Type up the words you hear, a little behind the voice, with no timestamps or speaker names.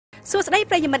សួស្តី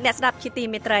ប្រិយមិត្តអ្នកស្ដាប់ជាទី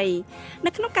មេត្រី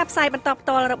នៅក្នុងការផ្សាយបន្តផ្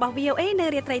ទាល់របស់ VOA នៅ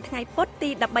រាត្រីថ្ងៃពុធទី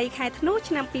13ខែធ្នូ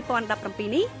ឆ្នាំ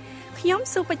2017នេះខ្ញុំ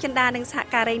សុបចិន្តានិងសហ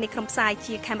ការីនៃក្រុមផ្សាយ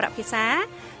ជាខេមរៈភាសា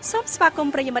សូមស្វាគម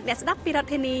ន៍ប្រិយមិត្តអ្នកស្ដាប់ពីរដ្ឋ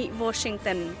ធានី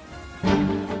Washington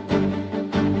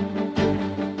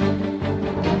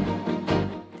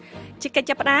ជាកិច្ច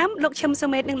ចាប់ផ្ដើមលោកឈឹមសុ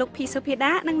មេតនិងលោកភីសុភា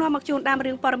ដានឹងនាំមកជូនដើម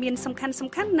រឿងព័ត៌មានសំខា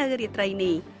ន់ៗនៅរាត្រី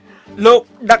នេះលោក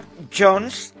ដឹក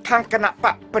Jones ខាងគណៈប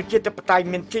កប្រជាធិបតេយ្យ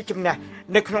មានជ័យជំនះ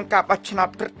នៅក្នុងការបោះឆ្នោត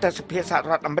ព្រឹទ្ធសភាសហ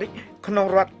រដ្ឋអាមេរិកក្នុង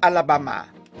រដ្ឋ Alabama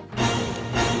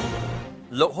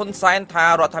លោកហ៊ុនសែនថា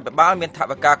រដ្ឋាភិបាលមានថ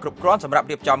វិកាគ្រប់គ្រាន់សម្រាប់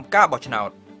រៀបចំការបោះឆ្នោត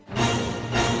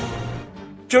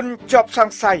ជនជាប់ស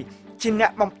ង្ស័យជាអ្ន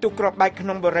កបំផ្ទុះគ្រាប់បែកក្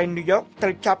នុងបូរី New York ត្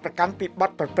រូវចាប់ប្រកាន់ពីបទ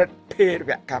ប្រព្រឹត្តភេរ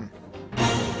វកម្ម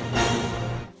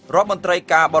រដ្ឋមន្ត្រី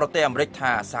ការបរទេសអាមេរិក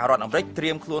ថាសហរដ្ឋអាមេរិកត្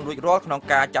រៀមខ្លួនរួចរាល់ក្នុង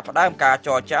ការចាប់ផ្ដើមការច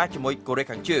រចាជាមួយកូរ៉េ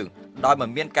ខាងជើងដោយមិន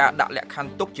មានការដាក់លក្ខខណ្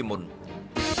ឌទុកជាមុន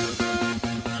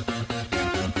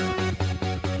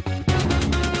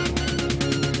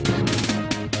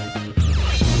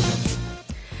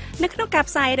នៅក្នុងការ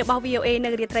ផ្សាយរបស់ VOA នៅ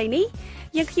រាត្រីនេះ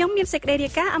យើងខ្ញុំមានសេចក្តីរា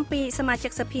យការណ៍អំពីសមាជិ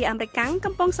កសភាអាមេរិក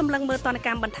កំពុងសម្លឹងមើលទណ្ឌក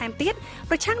ម្មបន្ថែមទៀត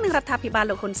ប្រឆាំងនឹងរដ្ឋាភិបាល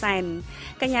លោកហ៊ុនសែន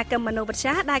កញ្ញាកឹមមនោវិជ្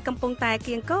ជាដែលកំពុងតែ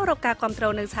គៀងគររកការគ្រប់គ្រ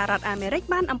ងនៅសហរដ្ឋអាមេរិក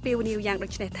បានអំពាវនាវយ៉ាងដូ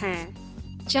ចនេះថា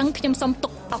ចឹងខ្ញុំសូមទុ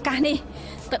កឱកាសនេះ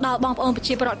ទៅដល់បងប្អូនប្រ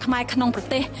ជាពលរដ្ឋខ្មែរក្នុងប្រ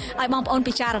ទេសឲ្យបងប្អូន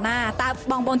ពិចារណាតើ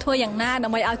បងប្អូនធ្វើយ៉ាងណាដើ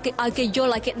ម្បីឲ្យគេយ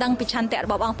ល់ឲ្យគេដឹងពីឆន្ទៈរ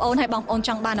បស់បងប្អូនហើយបងប្អូនច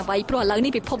ង់បានអ្វីព្រោះឥឡូវ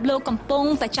នេះពិភពលោកកំពុង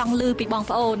តែចង់ឮពីបង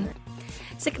ប្អូន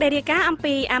សេចក្តីរាយការណ៍អំ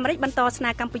ពីអាមេរិកបន្តស្នើ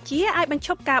កម្ពុជាឲ្យបញ្ឈ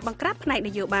ប់ការបង្ក្រាបផ្នែកន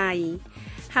យោបាយ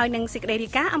ហើយនឹងសេចក្តីរា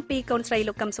យការណ៍អំពីកូនស្រី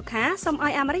លោកកឹមសុខាសូមឲ្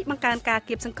យអាមេរិកបង្កើនការ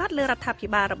គៀបសង្កត់លើរដ្ឋាភិ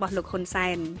បាលរបស់លោកហ៊ុនសែ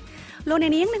នលោកអ្ន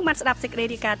កនាងនឹងបានស្ដាប់សេចក្តី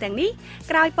រាយការណ៍ទាំងនេះ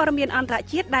ក្រោយព័ត៌មានអន្តរ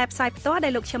ជាតិដែលផ្សាយផ្ទាល់ដោ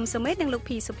យលោកឈឹមសុមេតនិងលោក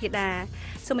ភីសុភាដា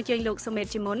សូមអញ្ជើញលោកសុមេត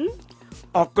ជាមុន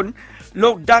អរគុណលោ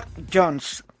ក Doug Jones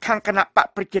ខាងគណៈបក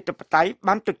ប្រជាធិបតេយ្យ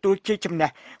បានទទួលជ័យជំនះ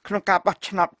ក្នុងការបោះ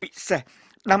ឆ្នោតពិសេស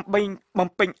ដើម្បីបំ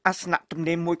ពេញអាសនៈទំ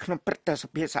នេរមួយក្នុងព្រឹទ្ធស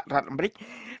ភាសហរដ្ឋអាមេរិក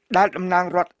ដែលតំណាង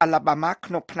រដ្ឋ Alabama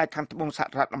ក្នុងផ្នែកខាងត្បូងសហ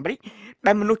រដ្ឋអាមេរិក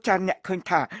ដែលមនុស្សចាស់អ្នកឃើញ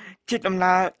ថាជាដំ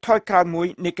ណើរថយក្រោយមួយ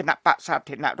នៃគណៈបកសា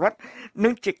ធារណរដ្ឋនិ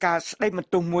ងជាការស្ដីបន្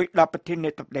ទោសមួយដល់ប្រធានា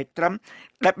ធិបតីត្រឹម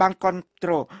ដែលបានគាំទ្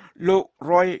រលោក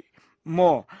Roy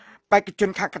Moore បេក្ខជន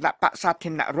ខាងគណៈបកសាធា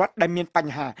រណរដ្ឋដែលមានប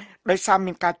ញ្ហាដោយសារ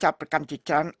មានការចាប់ប្រកាន់ជា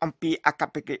ច្រើនអំពីអក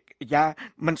ប្បកិរិយា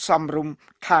មិនសមរម្យ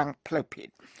ខាងផ្លូវភេទ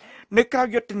នៅក្រៅ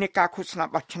យុទ្ធនាការឃោសនា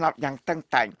បោះឆ្នោតយ៉ាងតឹង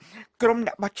តែងក្រុម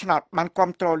អ្នកបោះឆ្នោតបាន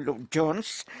គាំទ្រលោក Jones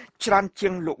ច្រើនជា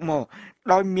ងលោក Moore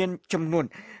ដោយមានចំនួន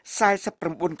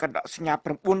49កណ្ដោសញ្ញា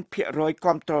 9%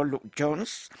 គាំទ្រលោក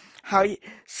Jones ហើយ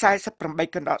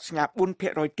48កណ្ដោសញ្ញា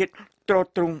 4% ទៀតទ្រ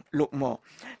ទ្រង់លោក Moore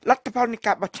លទ្ធផលនៃ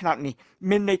ការបោះឆ្នោតនេះ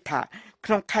មានន័យថា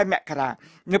ក្នុងខែមករា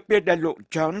នៅពេលដែលលោក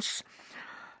Jones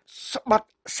ស្បត់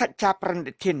សច្ចាប្រ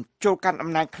ណិធានចូលកាន់អំ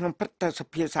ណាចក្នុងព្រឹទ្ធស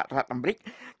ភាសហរដ្ឋអាមេរិក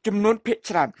ចំនួនភាគ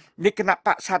ច្រើននៃគណៈប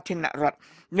កសាធារណរដ្ឋ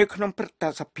នៅក្នុងព្រឹទ្ធ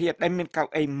សភាដែលមានកៅ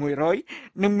អី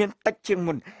100និងមានតិចជាង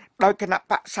មុនដោយគណៈ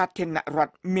បកសាធារណរដ្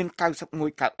ឋមាន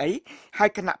91កៅអីហើយ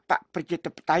គណៈបកប្រជា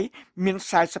ធិបតេយ្យមាន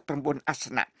49អាស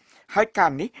នៈហើយកា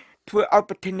រនេះធ្វើឲ្យ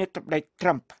ប្រធានាធិបតី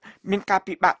Trump មានការ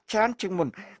ពិបាកច្រើនជាងមុន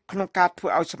ក្នុងការធ្វើ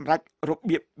ឲ្យសម្រេចរ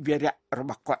បៀបវារៈរ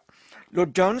បស់គាត់លោក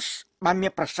Jones បានមា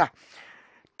នប្រសាសន៍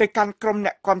ទៅកាន់ក្រុមអ្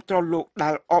នកគាំទ្រលោកដែ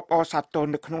លអបអរសាទរ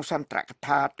នៅក្នុងសន្ទរក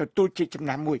ថាទទួលជាចំ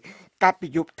ណាស់មួយកាលពី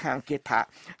យប់ខាងគេថា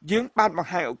យើងបានបង្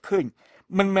ហាញឲ្យឃើញ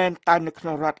មិនមែនតែនៅក្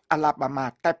នុងរដ្ឋ Alabama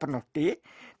តែប៉ុណ្ណោះទេ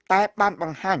តែបានប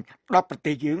ង្ហាញដល់ប្រ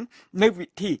ទេសយើងនៅវិ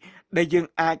ធីដែលយើង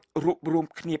អាចរួបរวม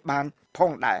គ្នាបានផ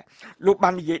ងដែរលោកបា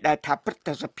ននិយាយដែរថាព្រឹទ្ធ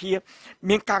សភា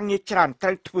មានការងារច្រើនត្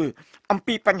រូវធ្វើអំ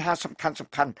ពីបញ្ហាសំ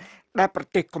ខាន់ៗដែលប្រ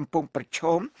ទេសកំពុងប្រឈ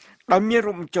មដោយមាន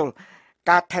រួមបញ្ចូល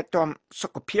ការថែទាំសុ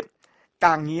ខភាព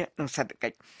ការងារនិងសេដ្ឋកិ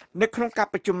ច្ចនៅក្នុងការ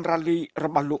ប្រជុំរ៉ាលីរ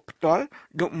បស់លោកផ្ទាល់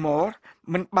លោក Moore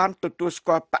មិនបានទទួលស្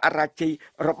គាល់បរាជ័យ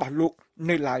របស់លោក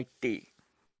នៅឡើយទេ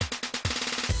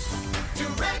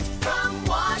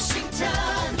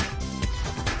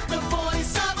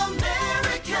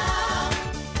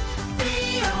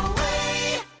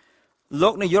លោ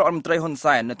កនាយករដ្ឋមន្ត្រីហ៊ុន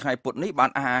សែននៅថ្ងៃពុធនេះបាន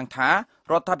អះអាងថា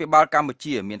រដ្ឋាភិបាលកម្ពុ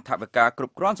ជាមានថវិកាគ្រ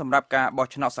ប់គ្រាន់សម្រាប់ការបោះ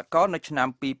ឆ្នោតសកលនៅឆ្នាំ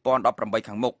2018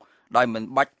ខាងមុខដោយមិន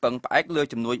បាច់ពឹងផ្អែកលើ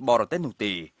ជំនួយបរទេសនោះ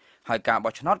ទេហើយការ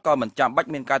បោះឆ្នោតក៏មិនចាំបាច់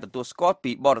មានការទទួលស្គាល់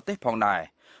ពីបរទេសផងដែរ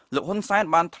លោកហ៊ុនសែន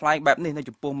បានថ្លែងបែបនេះនៅ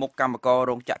ចំពោះមុខកម្មករ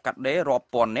រោងចក្រកាត់ដេររាប់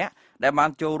ពាន់នាក់ដែលបាន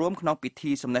ចូលរួមក្នុងពិ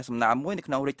ធីសំណេះសំណាលមួយនៅ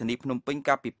ក្នុងរាជធានីភ្នំពេញ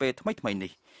កាលពីពេលថ្មីៗ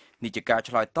នេះនេះជាការ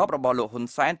ឆ្លើយតបរបស់លោកហ៊ុន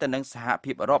សែនទៅនឹងសហ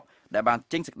ភាពអឺរ៉ុបដែលបាន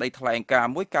ចេញសេចក្តីថ្លែងការ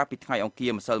ណ៍មួយកាលពីថ្ងៃអង្គា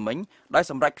រម្សិលមិញដោយ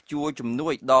សម្រេចព្យួរជំនួ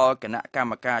យដល់គណៈកម្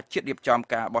មការជាតិរៀបចំ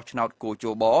ការបោះឆ្នោតកោជ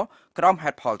បក្រោមហេ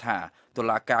តុផលថាតុ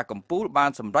លាការកំពូលបា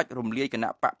នសម្រេចរំលាយគណៈ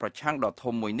បកប្រឆាំងដ៏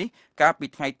ធំមួយនេះកាលពី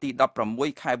ថ្ងៃទី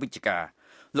16ខែវិច្ឆិកា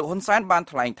លោកហ៊ុនសែនបាន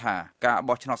ថ្លែងថាការ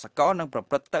បោះឆ្នោតសកលនឹងប្រ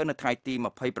ព្រឹត្តទៅនៅថ្ងៃទី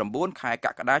29ខែក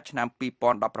ក្កដាឆ្នាំ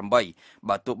2018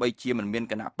បើទោះបីជាមិនមាន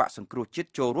គណៈបកសង្គ្រោះជាតិ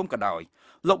ចូលរួមក៏ដោយ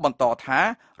លោកបន្តថា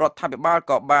រដ្ឋាភិបាល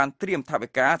ក៏បានត្រៀមថវិ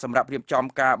កាសម្រាប់រៀបចំ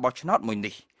ការបោះឆ្នោតមួយ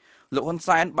នេះលោកហ៊ុន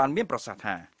សែនបានមានប្រសាសន៍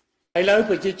ថាឥឡូវ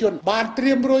ប្រជាជនបានត្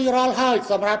រៀមរួចរាល់ហើយ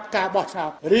សម្រាប់ការបោះឆ្នោ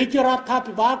តរាជរដ្ឋា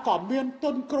ភិបាលក៏មាន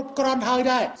ទុនគ្រប់គ្រាន់ហើយ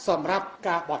ដែរសម្រាប់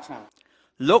ការបោះឆ្នោត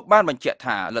លោកបានបញ្ជាក់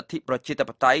ថាលទ្ធិប្រជាធិប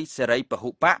តេយ្យសេរីពហុ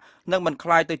បកនឹងមិនក្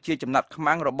លាយទៅជាចំណាត់ខ្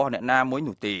មាំងរបស់អ្នកណាមួយ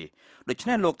នោះទេដូច្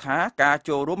នេះលោកថាការ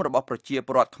ចូលរួមរបស់ប្រជាព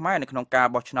លរដ្ឋខ្មែរនៅក្នុងការ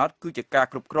បោះឆ្នោតគឺជាការ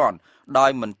គ្រប់គ្រាន់ដោ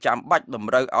យមិនចាំបាច់ត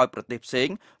ម្រូវឲ្យប្រទេសផ្សេង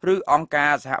ឬអង្គកា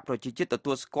រសហប្រជាជាតិទ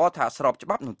ទួលស្គាល់ថាស្របច្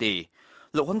បាប់នោះទេ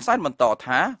លោកហ៊ុនសែនបន្ត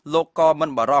ថាលោកក៏មិន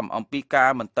បារម្ភអំពីកា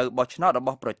រមិនទៅបោះឆ្នោតរប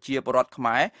ស់ប្រជាពលរដ្ឋខ្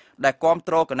មែរដែលគាំ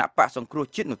ទ្រគណៈបកសង្គ្រោះ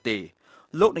ជាតិនោះទេ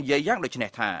លោកនិយាយយ៉ាងដូច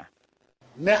នេះថា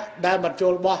អ្នកដែលមិនចូ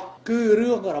លបោះគឺ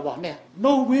រឿងរបស់អ្នក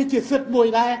នោះវាជាសិទ្ធិមួយ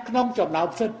ដែរក្នុងចំណោម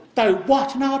សិទ្ធិទៅបោះ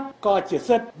ឆ្នោតក៏ជា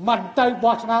សិទ្ធិមិនទៅ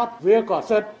បោះឆ្នោតវាក៏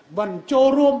សិទ្ធិមិនចូល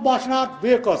រួមបោះឆ្នោត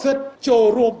វាក៏សិទ្ធិចូល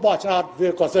រួមបោះឆ្នោតវា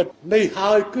ក៏សិទ្ធិនេះ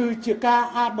ហើយគឺជាការ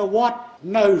អនុវត្ត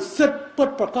នៅសិទ្ធិពិត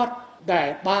ប្រាកដដែល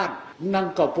បាននឹង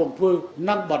កំពុងធ្វើ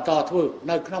និងបន្តធ្វើ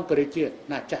នៅក្នុងប្រជា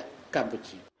ណាចក្រកម្ពុ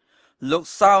ជាលោក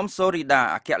សោមសូរីដា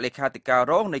អគ្គលេខាធិការ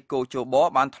រងនៃគូជប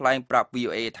បានថ្លែងប្រាប់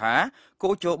VOA ថាគូ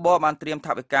ជបបានត្រៀមថ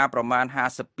វិកាប្រមាណ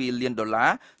$52 លាន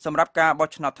សម្រាប់ការបោះ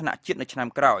ឆ្នោតថ្នាក់ជាតិនៅឆ្នាំ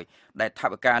ក្រោយដែលថ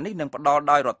វិកានេះនឹងផ្ដល់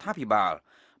ដោយរដ្ឋាភិបាល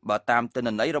បើតាមទិន្ន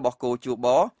ន័យរបស់គូជប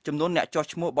ចំនួនអ្នកចុះ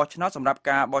ឈ្មោះបោះឆ្នោតសម្រាប់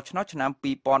ការបោះឆ្នោតឆ្នាំ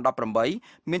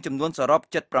2018មានចំនួនសរុប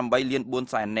78.4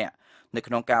 លាននាក់នៅ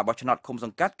ក្នុងការបោះឆ្នោតឃុំស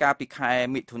ង្កាត់កាលពីខែ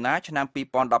មិថុនាឆ្នាំ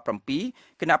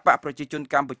2017គណៈបកប្រជាជន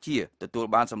កម្ពុជាទទួល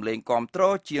បានសម្លេងគាំទ្រ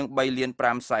ជាង3.5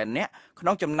 លាននាក់ក្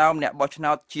នុងចំណោមអ្នកបោះឆ្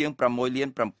នោតជាង6.7 លា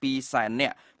ននា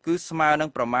ក់គឺស្មើនឹង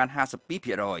ប្រមាណ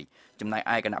 52% ចំណែក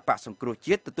ឯគណៈបកសង្គ្រោះ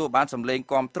ជាតិទទួលបានសម្លេង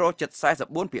គាំទ្រជិត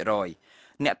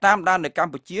 44%អ្នកតាមដាននៅក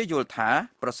ម្ពុជាយល់ថា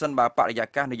ប្រសិនបើបរិយា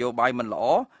កាសនយោបាយមិនល្អ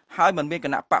ហើយមិនមានគ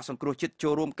ណៈបកសង្គ្រោះជាតិចូ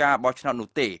លរួមការបោះឆ្នោតនោះ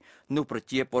ទេនោះប្រ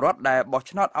ជាពលរដ្ឋដែលបោះ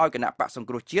ឆ្នោតឲ្យគណៈបកសង្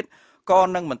គ្រោះជាតិក៏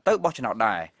នឹងមិនទៅបោះឆ្នោត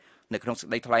ដែរនៅក្នុងសេច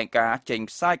ក្តីថ្លែងការណ៍ចេញ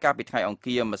ផ្សាយកាលពីថ្ងៃអង្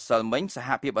គារម្សិលមិញសហ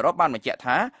ភាពអឺរ៉ុបបានបញ្ជាក់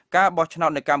ថាការបោះឆ្នោ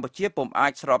តនៅកម្ពុជាពុំអា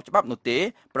ចស្របច្បាប់នោះទេ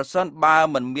ប្រសិនបើ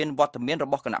មិនមានវត្តមានរ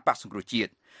បស់គណៈបកសង្គ្រោះជា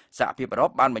តិសហភាពអឺរ៉ុប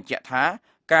បានបញ្ជាក់ថា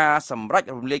ការសម្រេច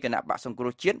រំលាយគណៈបកសង្គ្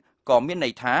រោះជាតិក៏មានន័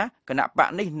យថាគណៈបក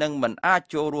នេះនឹងមិនអាច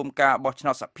ចូលរួមការបោះឆ្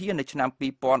នោតសភានៅឆ្នាំ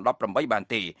2018បាន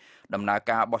ទេដំណើរ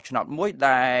ការបោះឆ្នោតមួយ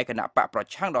ដែលគណៈបកប្រ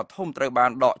ឆាំងដ៏ធំត្រូវបា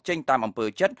នដកចេញតាមអំពើ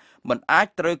ចិត្តមិនអាច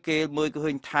ត្រូវគេមើលឃើ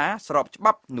ញថាស្របច្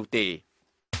បាប់នោះទេ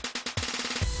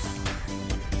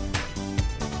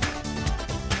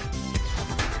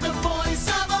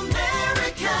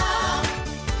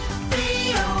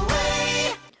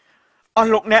អ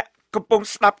ស់លោកអ្នកកំពុង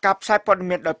ស្ដាប់ការផ្សាយព័ត៌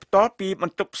មានដោយផ្ទាល់ពីប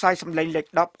ន្ទប់ផ្សាយសម្លេងលេខ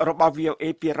10របស់ VOA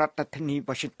ពីរដ្ឋធានី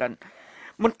Washington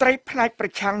មន្ត្រីផ្នែកប្រ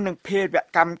ឆាំងនឹងភេរវ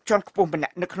កម្មជាន់ខ្ពស់ម្នា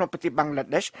ក់នៅក្នុងប្រទេសបង់ក្លា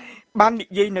ដេសបាននិ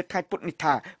យាយនៅថ្ងៃពុធនេះ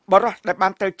ថាបរិសុទ្ធដែលបា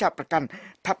នត្រូវចាប់ប្រកាន់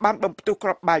ថាបានបំផ្ទុះគ្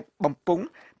រាប់បែកបំពង់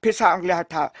ភាសាអង់គ្លេសហៅ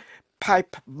ថា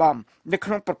pipe bomb នៅក្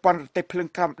នុងប្រព័ន្ធរទេះភ្លើង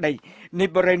ក្រោមដីនៃ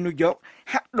បរិយាញូវយ៉ក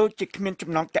ហាក់ដូចជាគ្មានចំ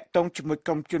ណងតាក់ទងជាមួយ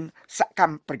ក្រុមជនសក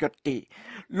ម្មប្រយុទ្ធទេ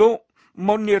លោក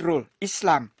Monirul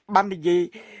Islam បាននិយាយ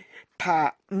ថា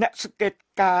អ្នកសង្កេត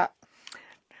ការ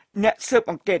អ្នកស៊ើប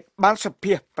អង្កេតបានសម្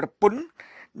ភាសប្រពន្ធ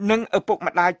និងឪពុក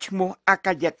ម្ដាយឈ្មោះអា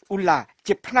កាយតអ៊ូឡា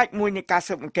ជាផ្នែកមួយនៃការ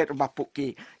ស៊ើបអង្កេតរបស់ពួកគេ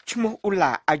ឈ្មោះអ៊ូ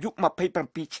ឡាអាយុ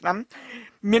27ឆ្នាំ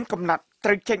មានកំណត់ត្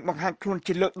រូវចេញបង្ហាញខ្លួន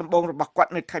ជាលើកដំបូងរបស់គា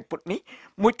ត់នៅថ្ងៃពុធនេះ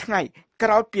មួយថ្ងៃក្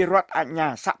រោយពីរដ្ឋអាជ្ញា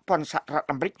សហព័ន្ធសហរដ្ឋ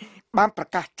អាមេរិកបានប្រ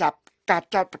កាសចាប់ការ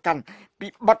ចោទប្រកាន់ពី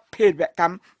បទភេរវក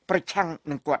ម្មប្រឆាំង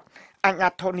នឹងគាត់អាជ្ញា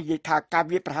ធរនិយាយថាការ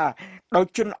វាយប្រហារដោយ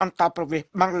ជនអន្តោប្រវេសន៍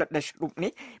បង់ក្លាដេសរូប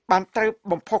នេះបានត្រូវ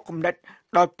បំផុសគំនិត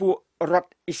ដោយពួករដ្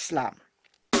ឋអ៊ីស្លាម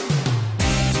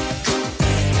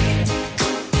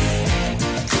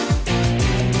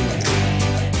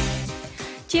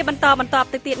ជាបន្ត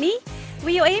ទៅទៀតនេះ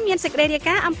VOA មានសេចក្តីរាយ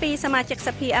ការណ៍អំពីសមាជិកស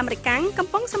ភាអាមេរិកកំ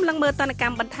ពុងសម្លឹងមើលទណ្ឌក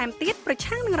ម្មបន្ថែមទៀតប្រ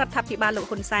ឆាំងនឹងរដ្ឋាភិបាលលោក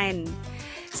ហ៊ុនសែន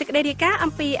សេចក្តីរាយការណ៍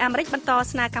អំពីអាមេរិកបន្ត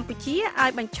ស្នើកម្ពុជាឲ្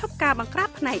យបញ្ឈប់ការបង្ក្រាប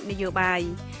ផ្នែកនយោបាយ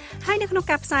ហើយនៅក្នុង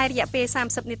ការផ្សាយរយៈពេល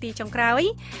30នាទីចុងក្រោយ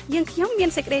យើងខ្ញុំមាន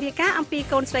សេចក្តីរាយការណ៍អំពី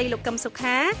កូនស្រីលោកកឹមសុ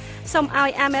ខាសូមឲ្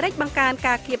យអាមេរិកបង្កើន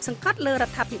ការគៀបសង្កត់លើរ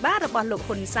ដ្ឋាភិបាលរបស់លោក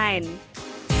ហ៊ុនសែន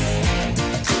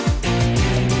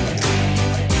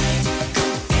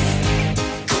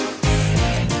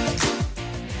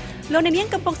លោកអ្នកនាង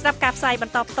កំពុងស្ដាប់ការផ្សាយប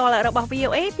ន្តផ្ទាល់របស់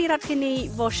VOA ពីរដ្ឋធានី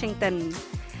Washington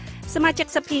សមាជិក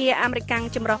សភាអាមេរិក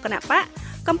ចម្រុះគណៈបក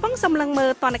កំពុងសម្លឹងមើ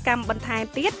លទណ្ឌកម្មបន្ថែម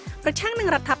ទៀតប្រឆាំងនឹង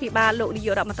រដ្ឋាភិបាលលោកនាយ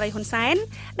ករដ្ឋមន្ត្រីហ៊ុនសែន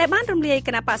ដែលបានរំលាយគ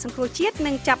ណៈបកសង្គ្រោះជាតិ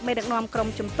និងចាប់មេដឹកនាំក្រុម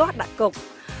ជំទាស់ដាក់គុក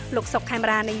លោកសុកខេម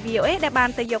រានៃ VOA ដែលបាន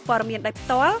ទៅយកព័ត៌មានដោយផ្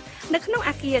ទាល់នៅក្នុង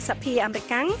អគារសភាអាមេរិ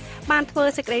កបានធ្វើ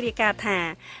សេចក្តីរាយការណ៍ថា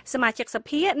សមាជិកស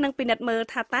ភានឹងពិនិត្យមើល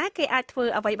ថាតើគេអាចធ្វើ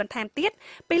អ្វីបន្ថែមទៀត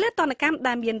ពីលើទណ្ឌកម្ម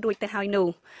ដែលមានរួចទៅហើយនោះ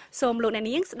សូមលោកអ្នក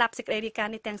នាងស្ដាប់សេចក្តីរាយការ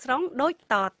ណ៍នេះទាំងស្រុងដូច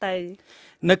តទៅ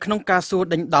នៅក្នុងការសួរ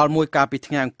ដេញដោលមួយកាលពី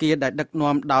ថ្ងៃអង្គារដែលដឹក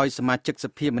នាំដោយសមាជិកស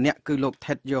ភាម្នាក់គឺលោក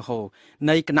Ted Yoho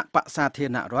នៃគណៈបក្សសាធារ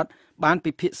ណរដ្ឋបាន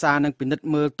ពិភាក្សានិងពិនិត្យ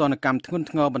មើលទណ្ឌកម្មធ្ងន់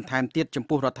ធ្ងរបន្ថែមទៀតចំ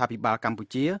ពោះរដ្ឋាភិបាលកម្ពុ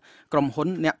ជាក្រុមហ៊ុន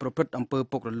អ្នកប្រព្រឹត្តអំពើ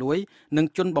ពុករលួយនិង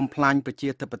ជនបំផ្លាញប្រជា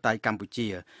ធិបតេយ្យកម្ពុជា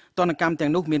ទណ្ឌកម្មទាំ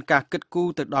ងនោះមានការគិតគូរ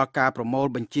ទៅដល់ការប្រមូល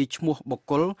បញ្ជីឈ្មោះបុគ្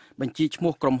គលបញ្ជីឈ្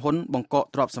មោះក្រុមហ៊ុនបង្កក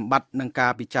ទ្រព្យសម្បត្តិនិងកា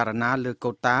រពិចារណាលើ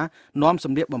កូតានាំស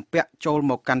ម្ភារបំពាក់ចូល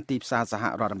មកកាន់ទីផ្សារសហ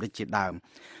រដ្ឋអាមេរិកជាដើម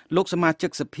លោកសមាជិ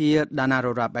កសភា Dana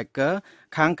Rora Baker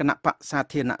ខាងគណៈបក្សសា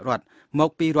ធារណរដ្ឋមក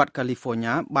ពីរដ្ឋ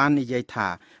California បាននិយាយថា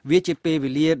វាជាពេលវេ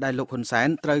លាដែលលោកហ៊ុនសែន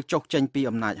ត្រូវចុះចេញពី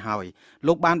អំណាចហើយ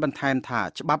លោកបានបន្ថែមថា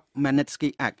ច្បាប់ Magnitsky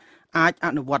Act អាចអ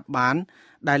នុវត្តបាន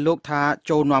ដែលលោកថា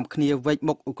ចូលនាំគ្នាវេក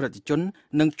មុខឧក្រិដ្ឋជន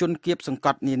និងជនគៀបសង្ក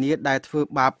ត់នានាដែលធ្វើ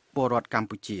បាបពលរដ្ឋកម្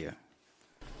ពុជា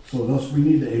So thus we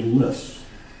need a list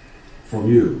from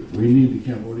you. We need the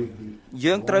Cambodia.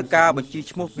 យើងត្រូវការបញ្ជី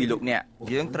ឈ្មោះពីលោកអ្នក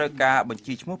យើងត្រូវការបញ្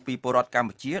ជីឈ្មោះពីពលរដ្ឋកម្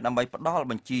ពុជាដើម្បីផ្ដល់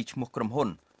បញ្ជីឈ្មោះក្រុមហ៊ុន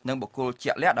និងបុគ្គល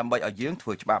ជាក់លាក់ដើម្បីឲ្យយើងធ្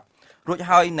វើច្បាប់រួច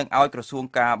ហើយនឹងឲ្យក្រសួង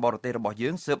ការបរទេសរបស់យើ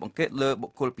ងស៊ើបអង្កេតលើបុ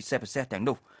គ្គលពិសេសទាំង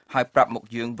នោះហើយប្រាប់មក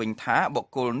យើងវិញថាបុ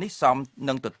គ្គលនេះសម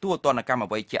នឹងទទួលទណ្ឌកម្ម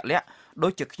អ្វីជាក់លាក់ដូ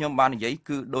ចជាខ្ញុំបាននិយាយ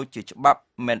គឺដូចជាច្បាប់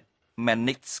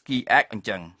Magnitsky Act អញ្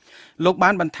ចឹងលោកបា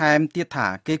នបន្ថែមទៀតថា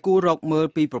គេគួររកមើល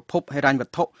ពីប្រភពហិរញ្ញវ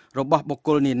ត្ថុរបស់បុគ្គ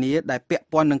លនានាដែលពាក់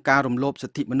ព័ន្ធនឹងការរំលោភសិ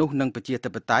ទ្ធិមនុស្សនិងប្រជាធិ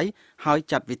បតេយ្យហើយ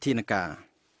ចាត់វិធានការ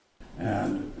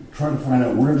And try to find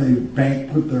out where they bank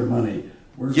put their money.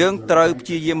 យើងត្រូវព្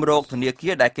យាយាមរកធនាគា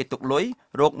រដែលគេទុកលុយ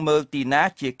រកមើលទីណា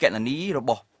ជាគណនីរប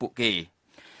ស់ពួកគេ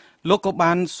លោកក៏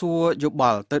បានសួរយោប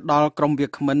ល់ទៅដល់ក្រមវា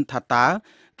គ្មិនថាតើ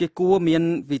គេគួរមាន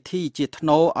វិធីជាថ្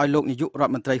នូរឲ្យលោកនាយករដ្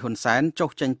ឋមន្ត្រីហ៊ុនសែនចុះ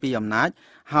ចេញពីអំណាច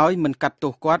ហើយមិនកាត់ទោ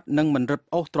សគាត់និងមិនរឹប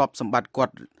អូសទ្រព្យសម្បត្តិគា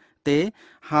ត់ទេ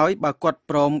ហើយបើគាត់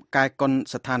ព្រមកែកុន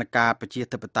ស្ថានភាពប្រជា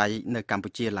ធិបតេយ្យនៅកម្ពុ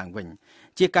ជាឡើងវិញ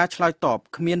ជាការឆ្លើយតប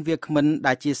គ្មានវាគ្មិន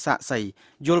ដែលជាសាក្សី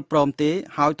យល់ព្រមទេ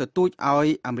ហើយទទូចឲ្យ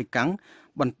អាមេរិក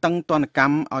បន្តឹងទណ្ឌក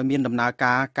ម្មឲ្យមានដំណើរ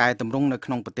ការកែតម្រង់នៅក្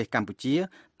នុងប្រទេសកម្ពុជា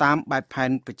តាមបែបផែន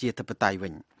ប្រជាធិបតេយ្យវិ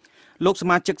ញលោកស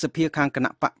មាជិកសភាខាងគ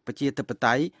ណៈបកប្រជាធិប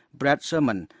តេយ្យ Brad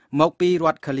Sherman មកពីរ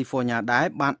ដ្ឋ California ដែរ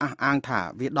បានអះអាងថា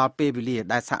វាដល់ពេលវេលា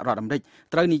ដែលសហរដ្ឋអាមេរិក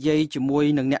ត្រូវនិយាយជាមួយ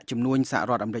នឹងអ្នកជំនួញសហ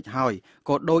រដ្ឋអាមេរិកហើយ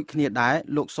ក៏ដូចគ្នាដែរ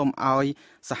លោកសូមឲ្យ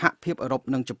សហភាពអឺរ៉ុប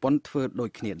និងជប៉ុនធ្វើដូច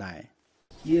គ្នាដែរ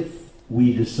If we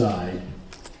decide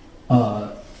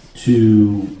to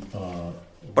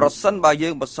ប្រសិនបើយើ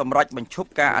ងសម្រេចបញ្ឈប់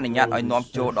ការអនុញ្ញាតឲ្យនាំ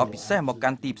ចូលដល់ពិសេសមកកា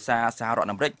ន់ទីផ្សារសហរដ្ឋ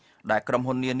អាមេរិកដែលក្រុម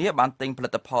ហ៊ុននានាបានទិញផលិ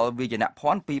តផលវាយន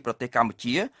ភ័ណ្ឌពីប្រទេសកម្ពុ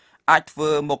ជាអាចធ្វើ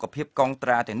មុខភាពកងត្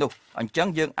រាទាំងនោះអញ្ចឹង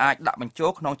យើងអាចដាក់បញ្ចូ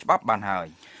លក្នុងច្បាប់បានហើយ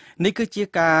នេះគឺជា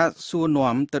ការសួរ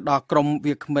នាំទៅដល់ក្រម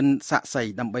វាគ្មិនសាក្សី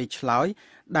ដើម្បីឆ្លើយ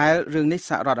ដែលរឿងនេះ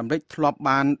សហរដ្ឋអាមេរិកធ្លាប់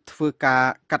បានធ្វើការ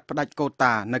កាត់ផ្តាច់កូ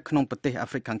តានៅក្នុងប្រទេសអា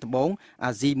ហ្វ្រិកខាងត្បូង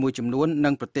អាស៊ីមួយចំនួននិ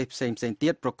ងប្រទេសផ្សេងៗទៀ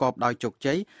តប្រកបដោយជោគ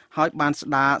ជ័យហើយបានស្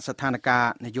ដារស្ថានភា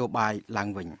ពនយោបាយឡើង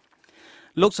វិញ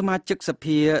លោកសមាជិកស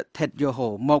ភា Ted Yoho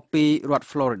មកពីរដ្ឋ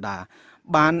Florida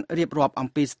បានរៀបរាប់អំ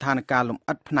ពីស្ថានភាពលំ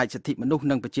អិតផ្នែកសិទ្ធិមនុស្ស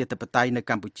និងប្រជាធិបតេយ្យនៅ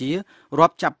កម្ពុជារា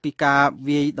ប់ចាប់ពីការ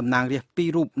វាយតំណាងរាស្ត្រ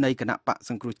2រូបនៃគណៈបក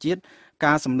សង្គ្រោះជាតិ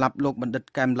ការសម្លាប់លោកបណ្ឌិត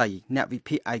កែមលីអ្នកវិ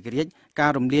ភាគឯករាជ្យកា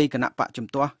ររំលាយគណៈបកជំ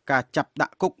ទាស់ការចាប់ដា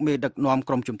ក់គុកមេដឹកនាំ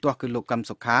ក្រុមជំទាស់គឺលោកកឹម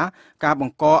សុខាការប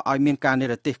ង្កឲ្យមានការនិ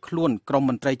រទេសខ្លួនក្រុម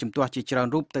មន្ត្រីជំទាស់ជាច្រើន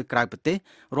រូបទៅក្រៅប្រទេស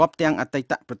រាប់ទាំងអតី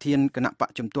តប្រធានគណៈបក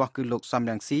ជំទាស់គឺលោកសំ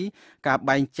រងស៊ីការ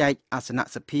បែងចែកអាសនៈ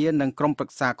សភានិងក្រុមប្រឹ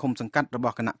ក្សាឃុំសង្កាត់រប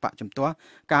ស់គណៈបកជំទាស់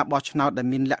ការបោះឆ្នោតដែល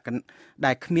មានលក្ខណៈ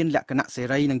ដែលគ្មានលក្ខណៈសេ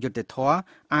រីនិងយុត្តិធម៌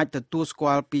អាចទទួលស្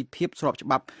គាល់ពីភាពស្របច្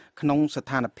បាប់ក្នុងស្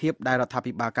ថានភាពដែលរដ្ឋា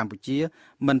ភិបាលកម្ពុជា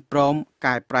មិនព្រម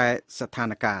កែប្រែស្ថា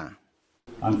នភាព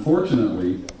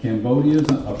Unfortunately, Cambodia's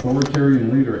authoritarian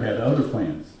leader had other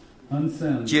plans.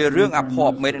 ជារឿងអភ័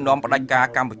ព្វមេដឹកនាំផ្ដាច់ការ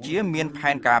កម្ពុជាមាន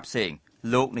ផែនការផ្សេង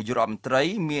លោកនាយករដ្ឋមន្ត្រី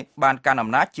មានបានកាន់អំ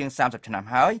ណាចជាង30ឆ្នាំ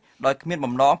ហើយដោយគ្មាន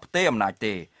បំណងផ្ទេរអំណាច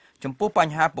ទេចំពោះប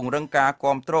ញ្ហាពង្រឹងការ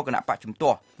គាំទ្រគណៈបកជំទា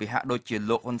ស់វាហាក់ដូចជា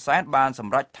លោកហ៊ុនសែនបានស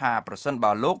ម្រេចថាប្រសិន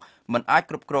បើលោកមិនអាច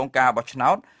គ្រប់គ្រងការបោះឆ្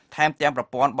នោតថែមទាំងប្រ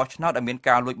ព័ន្ធបោះឆ្នោតដែលមាន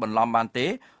ការលួចបន្លំបានទេ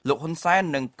លោកហ៊ុនសែន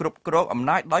នឹងគ្រប់គ្រងអំ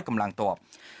ណាចដោយកម្លាំងទ័ព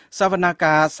សវនក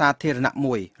ម្មសាធារណៈ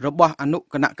មួយរបស់អនុ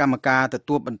គណៈកម្មការទ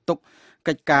ទួលបន្ទុក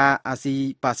កិច្ចការអាស៊ី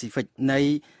ប៉ាស៊ីហ្វិកនៃ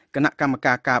គណៈកម្ម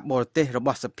ការការបរទេសរប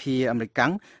ស់សភាអាមេរិក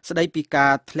ស្ដីពីកា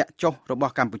រធ្លាក់ចុះរប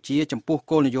ស់កម្ពុជាចំពោះ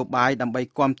គោលនយោបាយដើម្បី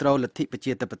គាំទ្រលទ្ធិប្រ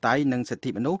ជាធិបតេយ្យនិងសិទ្ធិ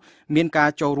មនុស្សមានការ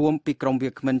ចូលរួមពីក្រមវា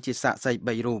គ្មិនជាសាក្សី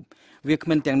3រូបវាគ្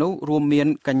មិនទាំងនោះរួមមាន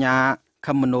កញ្ញាខ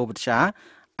មនោវិទ្យា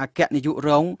អគ្គនាយករ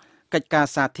ងកិច្ចការ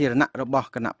សាធារណៈរបស់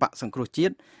គណៈបកសង្គ្រោះជា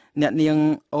តិ អ្នកនាង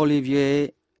Olivier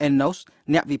Enos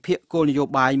អ្នកវិភាគគោលនយោ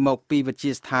បាយមកពីវិទ្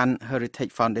យាស្ថាន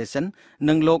Heritage Foundation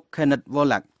និងលោក Kenneth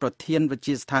Volak ប្រធានវិទ្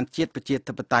យាស្ថានជាតិប្រជា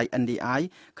ធិបតេយ្យ NDI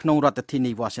ក្នុងរដ្ឋធា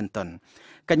នី Washington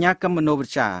កញ្ញាកឹមមនោវិ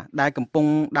ជ្ជាដែលកំពុង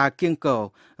ដើរគៀងគរ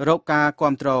រកការ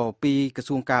គាំទ្រពីក្រ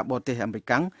សួងការបរទេសអាមេរិ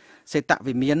កសេត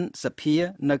វិមានសភា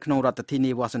នៅក្នុងរដ្ឋធា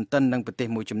នី Washington និងប្រទេស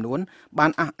មួយចំនួនបា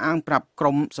នអះអាងប្រាប់ក្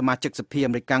រុមសមាជិកសភា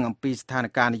អាមេរិកអំពីស្ថាន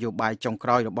ភាពនយោបាយចុងក្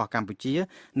រោយរបស់កម្ពុជា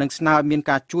និងស្នើឲ្យមាន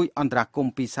ការជួយអន្តរាគម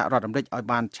ន៍ពីសហរដ្ឋអាមេរិកឲ្យ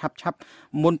បានឆាប់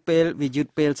មុនពេលវាយឺត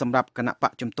ពេលសម្រាប់គណៈប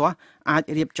កជំទាស់អាច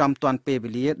រៀបចំទាន់ពេលវេ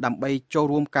លាដើម្បីចូល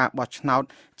រួមការបោះឆ្នោត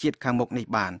ជាតិខាងមុខនេះ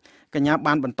បានកញ្ញា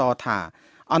បានបន្តថា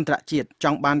អន្តរជាតិច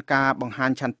ង់បានការបង្ហា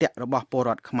ញឆន្ទៈរបស់ពលរ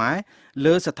ដ្ឋខ្មែរ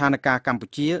លើស្ថានភាពកម្ពុ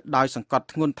ជាដោយសង្កត់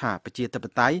ធ្ងន់ថាប្រជាធិប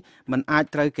តេយ្យមិនអាច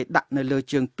ត្រូវគេដាក់នៅលើ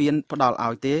ជើងពានផ្ដាល់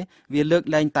ឲ្យទេវាលើក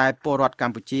លែងតែពលរដ្ឋក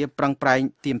ម្ពុជាប្រឹងប្រែង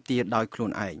ទាមទារដោយខ្លួ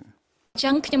នឯង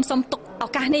ចឹងខ្ញុំសូមទុកឱ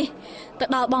កាសនេះទៅ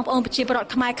ដល់បងប្អូនប្រជាពលរដ្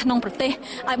ឋខ្មែរក្នុងប្រទេស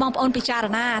ឲ្យបងប្អូនពិចារ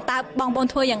ណាតើបងប្អូន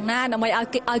ធ្វើយ៉ាងណាដើម្បីឲ្យ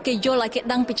គេយល់ឲ្យគេ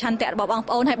ដឹងពីឆន្ទៈរបស់បង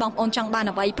ប្អូនហើយបងប្អូនចង់បាន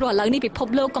អ្វីព្រោះឥឡូវនេះពិភព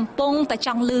លោកកំពុងតែច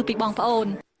ង់ឮពីបងប្អូន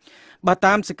បើ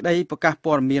តាមសេចក្តីប្រកាស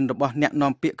ព័ត៌មានរបស់អ្នក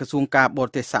នាំពាក្យក្រសួងការបរ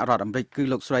ទេសសហរដ្ឋអាមេរិកគឺ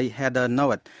លោកស្រី Heather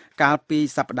Nauert កាលពី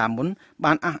សប្តាហ៍មុន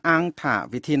បានអះអាងថា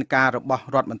វិធានការរបស់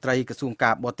រដ្ឋមន្ត្រីក្រសួង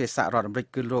ការបរទេសសហរដ្ឋអាមេរិក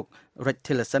គឺលោក Rex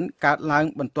Tillerson កើតឡើង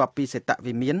បន្ទាប់ពីសេត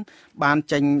វិមានបាន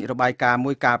ចេញរបាយការណ៍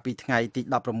មួយកាលពីថ្ងៃទី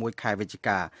16ខែវិច្ឆិ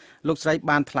កាលោកស្រី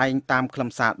បានថ្លែងតាមខ្លឹម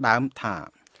សារដើម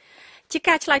ថាជា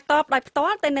ការឆ្លើយតបដោយផ្ទា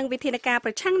ល់ទៅនឹងវិធានការប្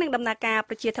រឆាំងនឹងដំណើរការ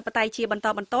ប្រជាធិបតេយ្យជាបន្ត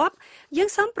បន្ទាប់យើង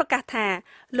សូមប្រកាសថា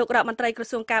លោករដ្ឋមន្ត្រីក្រ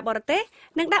សួងការបរទេស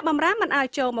នឹងដាក់បម្រាមមិនឲ្យ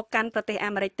ចូលមកកាន់ប្រទេស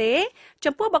អាមេរិកទេ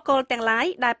ចំពោះបុគ្គលទាំងឡាយ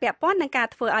ដែលពាក់ព័ន្ធនឹងការ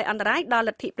ធ្វើឲ្យអន្តរាយដល់ល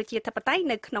ទ្ធិប្រជាធិបតេយ្យ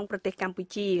នៅក្នុងប្រទេសកម្ពុ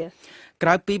ជាក្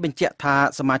រៅពីបញ្ជាក់ថា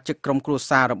សមាជិកក្រុមគ្រួ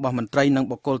សាររបស់មន្ត្រីនិង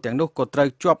បុគ្គលទាំងនោះក៏ត្រូវ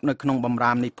ជាប់នៅក្នុងបម្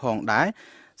រាមនេះផងដែរ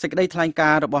សេចក្តីថ្លែង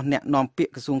ការណ៍របស់អ្នកនាំពាក្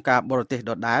យក្រសួងការបរទេស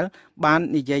ដដែលបាន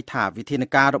និយាយថាវិធាន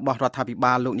ការរបស់រដ្ឋាភិ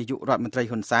បាលលោកនាយករដ្ឋមន្ត្រី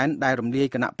ហ៊ុនសែនដែលរំលាយ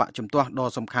គណៈបកជំទាស់ដ៏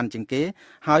សំខាន់ជាងគេ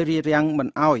ហើយរារាំងមិន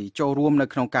អោយចូលរួមនៅ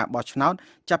ក្នុងការបោះឆ្នោត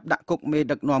ចាប់ដាក់គុកមេ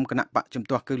ដឹកនាំគណៈបកជំ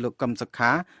ទាស់គឺលោកកឹមសុ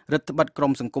ខារដ្ឋបិទក្រ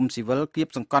មសង្គមស៊ីវិលគៀប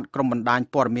សង្កត់ក្រុមបណ្ដាញ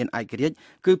ព័ត៌មានឯករាជ្យ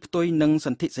គឺផ្ទុយនឹងស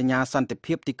ន្ធិសញ្ញាសន្តិ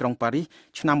ភាពទីក្រុងប៉ារីស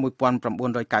ឆ្នាំ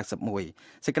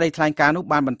1991សេចក្តីថ្លែងការណ៍នោះ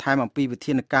បានបន្ថែមអំពីវិ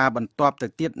ធានការបន្ទាប់ទៅ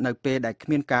ទៀតនៅពេលដែលគ្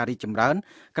មានការរីកចម្រើន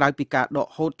ក្រៅពីការដក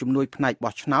ហូតជំនួយផ្នែក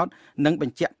បោះឆ្នោតនិងប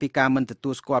ញ្ជាក់ពីការមិនទទួ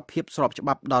លស្គាល់ភាពស្របច្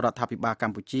បាប់ដល់រដ្ឋាភិបាលក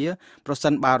ម្ពុជាប្រសិ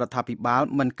នបើរដ្ឋាភិបាល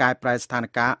មិនកែប្រែស្ថាន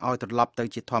ភាពឲ្យត្រឡប់ទៅ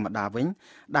ជាធម្មតាវិញ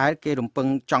ដែលគេរំពឹង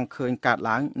ចង់ឃើញកើត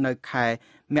ឡើងនៅខែ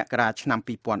មករាឆ្នាំ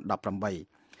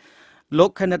2018លោក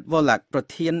Kenneth Volak ប្រ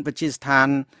ធានវិទ្យាស្ថាន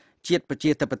ជាតិប្រ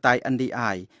ជាធិបតេយ្យ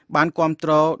NDI បានគាំទ្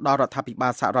រដល់រដ្ឋាភិបា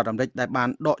លសហរដ្ឋអាមេរិកដែលបាន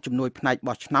ដកជំនួយផ្នែក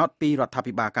បោះឆ្នោតពីរដ្ឋា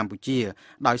ភិបាលកម្ពុជា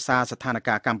ដោយសារស្ថាន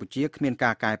ភាពកម្ពុជាគ្មាន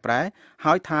ការកែប្រែ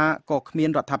ហើយថាក៏គ្មាន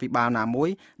រដ្ឋាភិបាលណាមួយ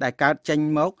ដែលកើតចេញ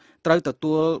មកត្រូវទ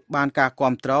ទួលបានការ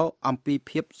គាំទ្រអំពី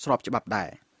ភាពស្របច្បាប់ដែ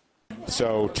រ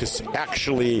So to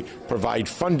actually provide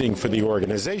funding for the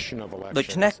organization of elections ដូ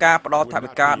ច្នេះការផ្ដល់ថ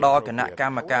វិកាដល់គណៈក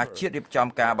ម្មការជាតិរៀបចំ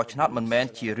ការបោះឆ្នោតមិនមែន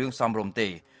ជារឿងសមរម្យទេ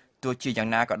ទោះជាយ៉ាង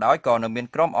ណាក៏ដោយក៏នៅមាន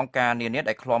ក្រុមអង្គការនានា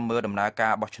ដែលឃ្លាំមើលដំណើរកា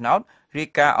របោះឆ្នោតរាយ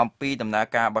ការណ៍អំពីដំណើរ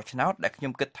ការបោះឆ្នោតដែលខ្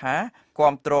ញុំគិតថា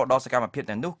គាំទ្រដល់សកម្មភាព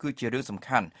ទាំងនោះគឺជារឿងសំ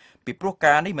ខាន់ពីព្រោះ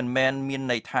ការនេះមិនមែនមាន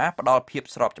ន័យថាផ្ដល់ភាព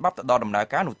ស្របច្បាប់ទៅដល់ដំណើរ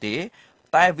ការនោះទេ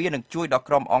តែវានឹងជួយដល់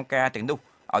ក្រុមអង្គការទាំងនោះ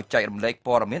ឲ្យចែករំលែក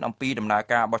ព័ត៌មានអំពីដំណើរ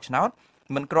ការបោះឆ្នោត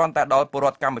មិនគ្រាន់តែដល់ពលរ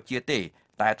ដ្ឋកម្ពុជាទេ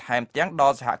តែថែមទាំងដ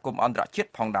ល់សហគមន៍អន្តរជាតិ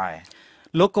ផងដែរ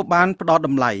លោកក៏បានផ្ដល់ត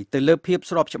ម្លៃទៅលើភាព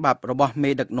ស្របច្បាប់របស់មេ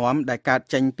ដឹកនាំដែលកើត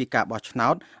ចេញពីការបោះឆ្នោ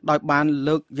តដោយបាន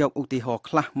លើកយកឧទាហរណ៍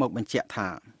ខ្លះមកបញ្ជាក់ថា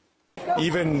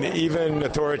even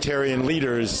authoritarian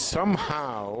leaders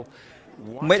somehow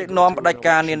មេដឹកនាំផ្ដាច់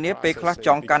ការនានាពេលខ្លះច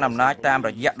ង់កាន់អំណាចតាមរ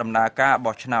យៈដំណើរការ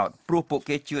បោះឆ្នោតព្រោះពួក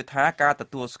គេជឿថាការទ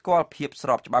ទួលស្គាល់ភាពស្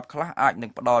របច្បាប់ខ្លះអាចនឹ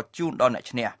ងផ្ដល់ជូនដល់អ្នក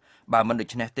ឈ្នះបើមិនដូ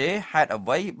ច្នេះទេហេតុអ្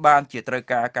វីបានជាត្រូវ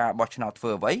ការការបោះឆ្នោតធ្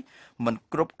វើអ្វីមិន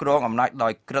គ្រប់គ្រងអំណាចដោ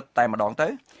យក្រឹតតែម្ដងទៅ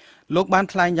លោកបាន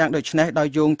ថ្លែងយ៉ាងដូចនេះដោយ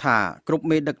យោងថាគ្រប់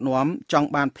មេដឹកនាំចង់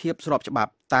បានភាពស្របច្បា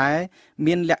ប់តែ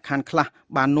មានលក្ខខណ្ឌខ្លះ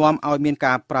បាននាំឲ្យមាន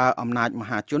ការប្រើអំណាចម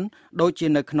ហាជនដូចជា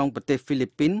នៅក្នុងប្រទេសហ្វីលី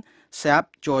ពីន សេប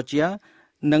ជ័រជីយ៉ា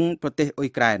និងប្រទេសអ៊ុយ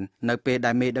ក្រែននៅពេល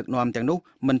ដែលមេដឹកនាំទាំងនោះ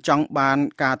មិនចង់បាន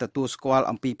ការទទួលស្គាល់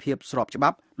អំពីភាពស្របច្បា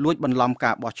ប់លួចបន្លំ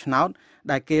ការបោះឆ្នោត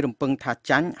ដែលគេរំពឹងថា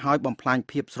ចាញ់ហើយបំផ្លាញ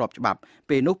ភាពស្របច្បាប់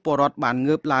ពេលនោះពលរដ្ឋបាន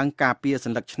ងើបឡើងការពារស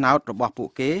ញ្ញាឆ្នោតរបស់ពួក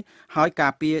គេហើយកា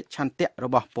រពារឆន្ទៈរ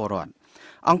បស់ពលរដ្ឋ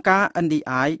អង្គការ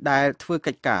NDI ដែលធ្វើ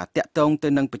កិច្ចការតាក់ទងទៅ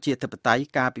នឹងប្រជាធិបតេយ្យ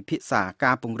ការពិភាក្សា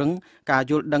ការពង្រឹងការ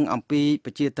យល់ដឹងអំពីប្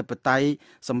រជាធិបតេយ្យ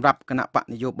សម្រាប់គណៈបក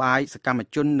នយោបាយសកម្ម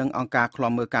ជននិងអង្គការឃ្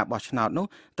លាំមើលការបោះឆ្នោតនោះ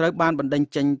ត្រូវបានបណ្ដេញ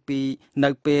ចេញពីនៅ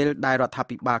ពេលដែលរដ្ឋា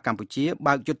ភិបាលកម្ពុជា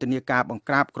បើកយុទ្ធនាការបង្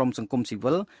ក្រាបក្រុមសង្គមស៊ី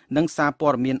វិលនិងសារព័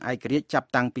ត៌មានឯករាជ្យចាប់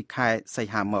តាំងពីខែសី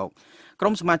ហាមក ក្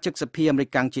រុមសមាជិកសភាអាមេរិ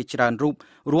កជាច្រើនរូប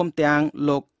រួមទាំង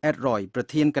លោក Ed Roy ប្រ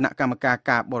ធានគណៈកម្មការ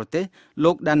ការបរទេស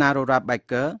លោក Dana Rora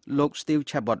Baker លោក Steve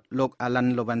Chabot លោក Alan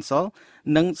Lowenthal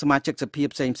និងសមាជិកសភា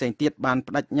ផ្សេងៗទៀតបានប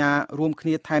ដិញ្ញារួមគ្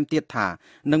នាថែមទៀតថា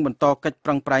នឹងបន្តកិច្ចប្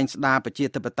រឹងប្រែងស្ដារប្រជា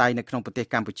ធិបតេយ្យនៅក្នុងប្រទេស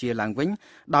កម្ពុជាឡើងវិញ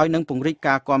ដោយនឹងពង្រីក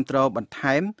ការគាំទ្របន្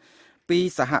ថែមពី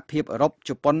សហភាពអឺរ៉ុបជ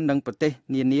ប៉ុននិងប្រទេស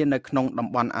នានានៅក្នុងតំ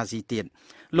បន់អាស៊ីទៀត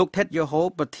លោក Ted Yoho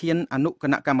ប្រធានអនុគ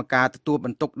ណៈកម្មការទទួលប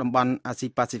ន្ទុកតំបន់អាស៊ី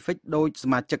ប៉ាស៊ីហ្វិកដោយស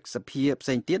មាជិកសភាផ្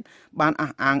សេងទៀតបាន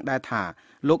អះអាងដែរថា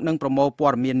លោកនឹងប្រមូលព័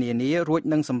ត៌មាននានារួច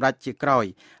នឹងសម្រេចជាក្រោយ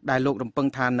ដែលលោករំពឹង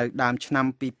ថានៅដើមឆ្នាំ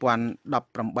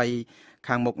2018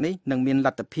ខាងមុខនេះនឹងមានល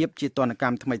ទ្ធភាពជាទណ្ឌក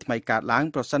ម្មថ្មីៗកើតឡើង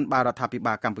ប្រសិនបើរដ្ឋាភិ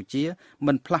បាលកម្ពុជា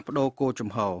មិនផ្លាស់ប្ដូរគោលជំ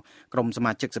ហរក្រុមស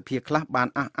មាជិកសភាខ្លះបាន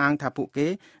អះអាងថាពួកគេ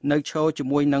នៅឈរជា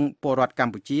មួយនឹងពលរដ្ឋក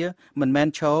ម្ពុជាមិនមែន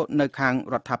ឈរនៅខាង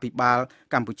រដ្ឋាភិបាល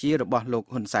កម្ពុជារបស់លោក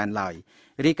ហ៊ុនសែនឡើយ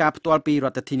រាយការណ៍ផ្ទាល់ពីរ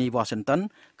ដ្ឋធានី Washington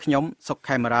ខ្ញុំសុក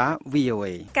ខេមរា VOA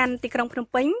កាន់ទីក្រុងភ្នំ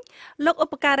ពេញលោកឧ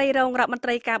បការីរងរដ្ឋមន្ត្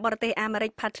រីការបរទេសអាមេរិ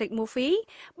ក Patrick Murphy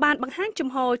បានបង្ហាញជំ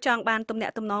ហរចង់បានទំនា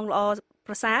ក់ទំនងល្អ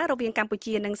ប្រសើររវាងកម្ពុ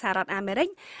ជានិងសហរដ្ឋអាមេរិក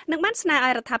និងបានស្នើឲ្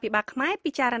យរដ្ឋាភិបាលខ្មែរ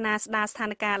ពិចារណាស្ដារស្ថា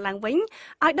នភាពឡើងវិញ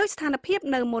ឲ្យដូចស្ថានភាព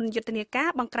នៅមុនយុទ្ធនាការ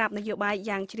បង្ក្រាបនយោបាយ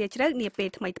យ៉ាងជ្រាលជ្រៅនាពេល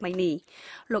ថ្មីៗនេះ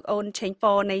លោកអូនឆេង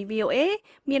ប៉នៃ VOA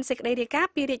មានសេចក្តីរាយការ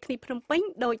ណ៍ពីរាជធានីភ្នំពេញ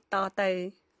ដូចតទៅ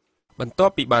បន្ទា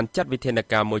ប់ពីបានចាត់វិធាន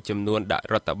ការមួយចំនួនដាក់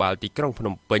រដ្ឋបាលទីក្រុងភ្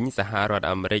នំពេញសហរដ្ឋ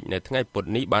អាមេរិកនៅថ្ងៃពុធ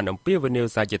នេះបានអំពាវនាវ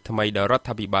សារជាថ្មីដល់រដ្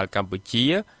ឋាភិបាលកម្ពុជា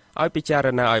ឲ្យពិចារ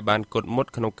ណាឲ្យបានគត់មុត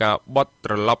ក្នុងការបត់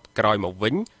ត្រឡប់ក្រោយមក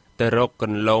វិញទៅរកគ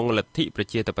ន្លងលទ្ធិប្រ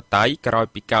ជាធិបតេយ្យក្រោយ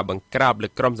ពីការបង្ក្រាបលើ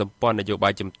ក្រុមសម្ព័ន្ធនយោបា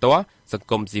យជំទាស់សង្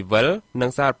គមស៊ីវិលនិ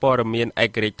ងសារព័ត៌មានឯ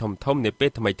ករាជ្យធំៗនាពេល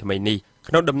ថ្មីៗនេះ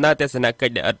ក្នុងដំណើរទស្សនកិ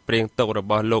ច្ចដែលឥតព្រៀងទុករ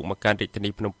បស់លោកមកកាន់រាជធានី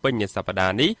ភ្នំពេញនាសប្តា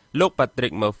ហ៍នេះលោក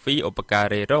Patrick Murphy ឧបកា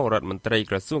រីរងរដ្ឋមន្ត្រី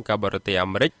ក្រសួងការបរទេសអា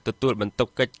មេរិកទទួលបន្ទុក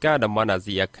កិច្ចការតំបន់អា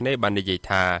ស៊ីអាគ្នេយ៍បាននិយាយ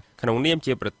ថាក្នុងនាម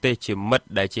ជាប្រទេសជាមិត្ត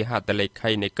ដែលជាហត្ថលេខី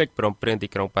នៃកិច្ចព្រមព្រៀងទី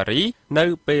ក្រុងប៉ារីសនៅ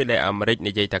ពេលដែលអាមេរិក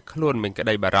និយាយថាខ្លួនមានក្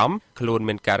តីបារម្ភខ្លួន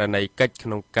មានករណីកិច្ចក្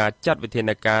នុងការចាត់វិធាន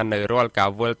ការនៅរាល់ការ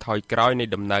វិលថយក្រោយនៃ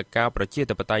ដំណើរការប្រជា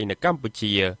ធិបតេយ្យនៅកម្ពុ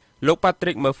ជាលោក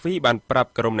Patrick Murphy បានប្រាប់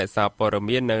ក្រុមអ្នកសារព័ត៌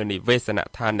មាននៅនិវេសន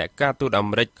ដ្ឋានអ្នកការទូតអា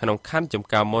មេរិកក្នុងខណ្ឌចំ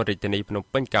ការមនរាជធានីភ្នំ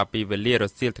ពេញកាលពីវេលារ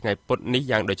សៀលថ្ងៃពុធនេះ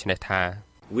យ៉ាងដូចនេះថា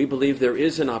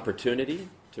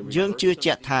យើងជឿ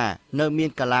ជាក់ថានៅមាន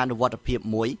កាលានុវត្តភាព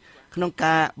មួយក្នុង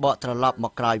ការបកត្រឡប់ម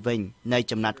កក្រោយវិញនៃ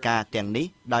ចំណាត់ការទាំងនេះ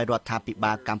ដោយរដ្ឋាភិ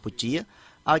បាលកម្ពុជា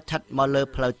ឲ្យស្ថិតមកលើ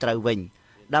ផ្លូវត្រូវវិញ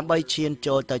ដើម្បីឈាន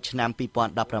ចូលទៅឆ្នាំ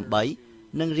2018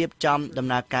និងរៀបចំដំ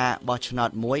ណើរការបោះឆ្នោត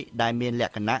មួយដែលមានល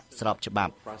ក្ខណៈស្របច្បា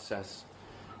ប់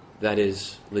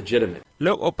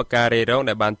លោកឧបការីរង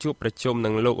ដែលបានជួបប្រជុំនឹ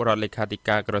ងលោករដ្ឋលេខាធិ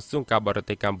ការក្រសួងការបរ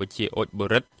ទេសកម្ពុជាអ៊ុចបូ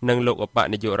រិតនិងលោកឧប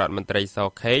នាយករដ្ឋមន្ត្រីស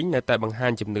ខេងនៅតែបង្ហា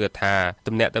ញជំនឿថា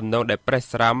ទំនាក់ទំនងដែលប្រេះ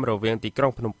ស្រាំរវាងទីក្រុ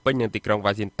ងភ្នំពេញនិងទីក្រុង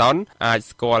វ៉ាស៊ីនតោនអាច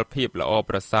ស្គាល់ភាពល្អ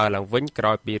ប្រសើរឡើងវិញក្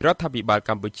រោយពីរដ្ឋាភិបាល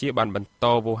កម្ពុជាបានបន្ត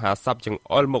វោហារស័ព្ទចង្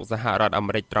អុលមកសហរដ្ឋអា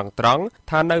មេរិកត្រង់ៗ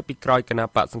ថានៅពីក្រោយគណ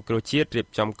បកសង្គ្រោះជាតិរៀប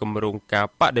ចំគម្រោងការ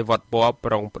បដិវត្តពណ៌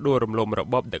ប្រុងផ្ដួលរំលំរ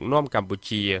បបដឹកនាំកម្ពុ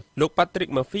ជាលោក Patrick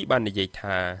Murphy បាននិយាយ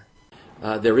ថា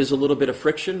there is a little bit of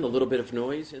friction, a little bit of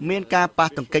noise. មានការប៉ះ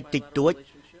ទង្គិចតិចតួច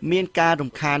មានការ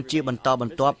រំខានជាបន្តប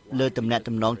ន្ទាប់លើទំនាក់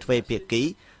ទំនងទ្វេភាគី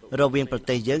រវាងប្រ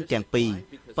ទេសយើងទាំងពីរ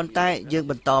ប៉ុន្តែយើង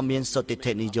បន្តមានសន្តិ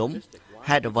ភាពនិយម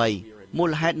ហេតុអ្វីមូ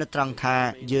លហេតុនៅត្រង់ថា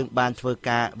យើងបានធ្វើ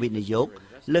ការវិនិយោគ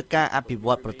លើការអភិវ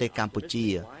ឌ្ឍប្រទេសកម្ពុជា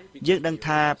យើងដឹង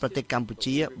ថាប្រទេសកម្ពុ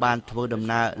ជាបានធ្វើដំ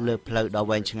ណើរលើផ្លូវដ៏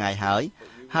វែងឆ្ងាយ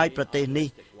ហើយប្រទេសនេះ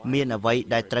មានអ្វី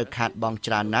ដែលត្រូវខាតបង់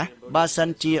ច្រើនណាស់បើសិន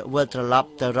ជាវិលត្រឡប់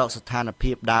ទៅរកស្ថាន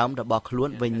ភាពដើមរបស់ខ្លួន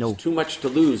វិញនោះ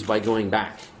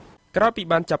ក្រោយពី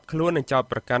បានចាប់ខ្លួននិងចោទ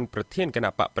ប្រកាន់ប្រធានគណៈ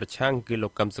បកប្រឆាំងគឺលោ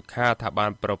កកឹមសុខាថាបា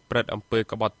នប្រព្រឹត្តអំពើ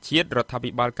ក្បត់ជាតិរដ្ឋាភិ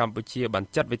បាលកម្ពុជាបាន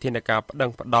ចាត់វិធានការប្តឹង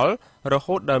ផ្តល់រ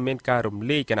ហូតដល់មានការរំ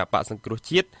លាយគណៈបកសង្គ្រោះ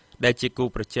ជាតិដែលជាគូ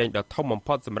ប្រជែងដ៏ធំបំ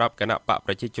ផុតសម្រាប់គណៈបក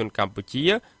ប្រជាជនកម្ពុជា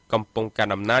កំពុងកា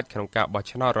ន់អំណាចក្នុងការបោះ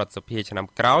ឆ្នោតរដ្ឋសភាឆ្នាំ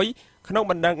ក្រោយក្នុង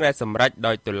បណ្ដឹងដែលសម្រេច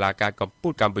ដោយតុលាការកំពូ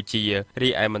លកម្ពុជារី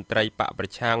ឯមន្ត្រីបកប្រ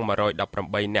ឆាំង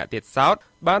118នាក់ទៀតសោត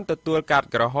បានទទួលកាត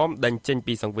ក្រហមដេញចេញ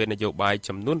ពីសង្វេននយោបាយ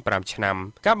ចំនួន5ឆ្នាំ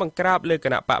ការបង្ក្រាបលើគ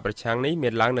ណៈបកប្រឆាំងនេះមា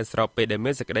នឡើងនៅស្របពេលដែល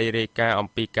មានសេចក្តីរាយការណ៍អំ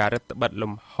ពីការរដ្ឋបិទ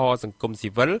លំហសង្គមស៊ី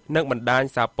វិលនិងបណ្ដាញ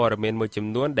សារព័ត៌មានមួយចំ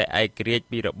នួនដែលឯករាជ្យ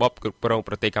ពីរបបគ្រប់គ្រង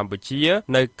ប្រទេសកម្ពុជា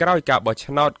នៅក្រៅការបោះ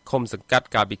ឆ្នោតឃុំសង្កាត់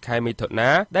កាលពីខែមិថុនា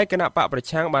ដែលគណៈបកប្រ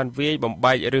ឆាំងបានវាយបំ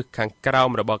បែកឫសខាងក្រោម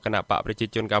របស់គណៈបកប្រជា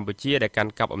ជនកម្ពុជាដែលកា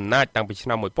ន់កាប់អំណាច តាំងពីឆ្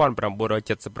នាំ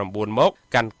1979មក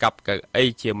កាន់កាប់កៅអី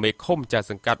ជាមេឃុំចាស់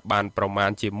សង្កាត់បានប្រមា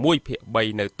ណជា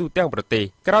1/3នៅទូទាំងប្រទេស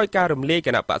ក្រោយការរំលាយគ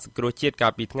ណៈបក្សសង្គ្រោះជាតិកា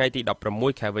លពីថ្ងៃទី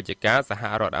16ខែវិច្ឆិកាសហ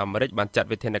រដ្ឋអាមេរិកបានចាត់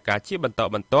វិធានការជាបន្ត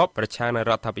បន្ទាប់ប្រឆាំងនឹង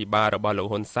រដ្ឋាភិបាលរបស់លោក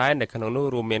ហ៊ុនសែននៅក្នុងនោះ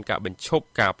រួមមានការបញ្ឈប់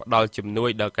ការផ្ដល់ជំនួយ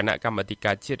ដល់គណៈកម្មាធិ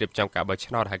ការជាតិរៀបចំការបោះ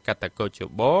ឆ្នោតហៅកាត់ថាកោជ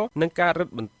បនិងការរឹត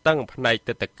បន្តឹងផ្នែក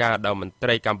ទឹកតការដល់មន្ត្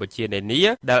រីកម្ពុជានានា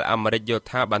ដែលអាមេរិកយល់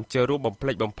ថាបានចូលរួមបំផ្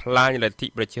លិចបំផ្លាញលទ្ធិ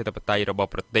ប្រជាធិបតេយ្យរបស់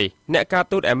ប្រទេសអ្នកការ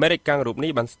ទូតអាមេរិកកាំងរូប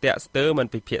នេះបានស្ទាក់ស្ទើរមិន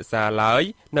ពិភាក្សាឡើយ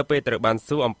នៅពេលត្រូវបាន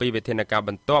សួរអំពីវិធានការប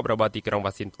ន្ទាប់របស់ទីក្រុង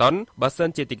វ៉ាស៊ីនតោនបើសិន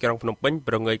ជាទីក្រុងភ្នំពេញ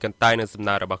ប្រងើយកន្តើយនឹងសំ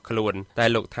ណើរបស់ខ្លួនតែ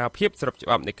លោកថាភាពស្របច្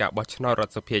បាប់នៃការបោះឆ្នោតរ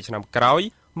ដ្ឋសភាឆ្នាំក្រោយ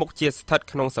មុខជាស្ថិត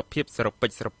ក្នុងសភាពស្រពិច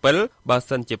ស្រពិលបើ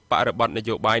សិនជាបរិបទន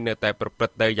យោបាយនៅតែប្រព្រឹ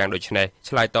ត្តទៅយ៉ាងដូចនេះ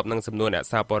ឆ្លើយតបនឹងសំណួរអ្នក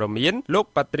សារព័ត៌មានលោក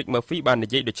Patrick Murphy បាននិ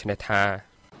យាយដូចនេះថា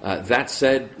That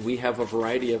said we have a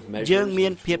variety of measures យើងមា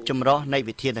នភាពចម្រុះនៃ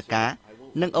វិធានការ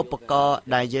និងឧបករណ៍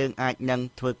ដែលយើងអាចនឹង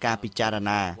ធ្វើការពិចារ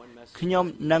ណាខ្ញុំ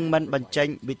នឹងមិនបញ្ចេញ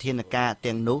វិធានការ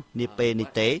ទាំងនោះនាពេលនេះ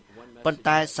ទេប៉ុន្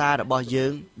តែសាររបស់យើ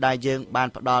ងដែលយើងបាន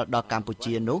ផ្ដល់ដល់កម្ពុ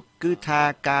ជានោះគឺថា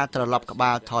ការត្រឡប់ក្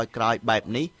បាលថយក្រោយបែប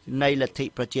នេះនៃលទ្ធិ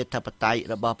ប្រជាធិបតេយ្យ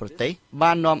របស់ប្រទេស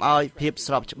បាននាំឲ្យភាព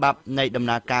ស្របច្បាប់នៃដំ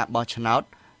ណើរការបោះឆ្នោត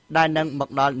ដែលនឹងមក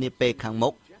ដល់នាពេលខាងមុ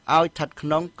ខឲ្យស្ថិតក្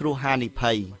នុងគ្រោះហានិ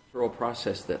ភ័យ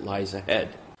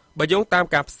បើយោងតាម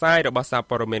ការផ្សាយរបស់សារ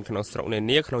ព័ត៌មានក្នុងស្រុកនា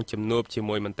នាក្នុងជំនួបជា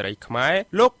មួយមន្ត្រីខ្មែរ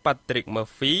លោក Patrick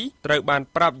Murphy ត្រូវបាន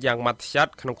ប្រាប់យ៉ាងម៉ត់ខ្ចា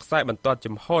ត់ក្នុងខ្សែបន្ទាត់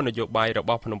ជំហរនយោបាយរប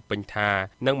ស់ភ្នំពេញថា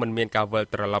នឹងមិនមានការវិល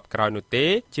ត្រឡប់ក្រោយនោះទេ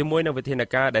ជាមួយនឹងវិធាន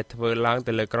ការដែលធ្វើឡើង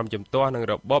ទៅលើក្រុមជំទាស់និង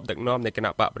របបដឹកនាំនៃគណ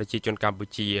បកប្រជាជនកម្ពុ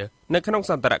ជានៅក្នុង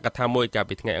សន្ទរកថាមួយកាល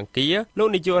ពីថ្ងៃអង្គារលោក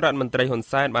នាយករដ្ឋមន្ត្រីហ៊ុន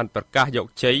សែនបានប្រកាសយក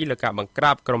ជ័យលើការបង្ក្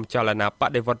រាបក្រុមចលនាប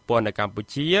ដិវត្តពណ៌នៅកម្ពុ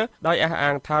ជាដោយអះអា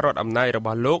ងថារដ្ឋអំណាចរប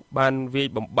ស់លោកបានវាយ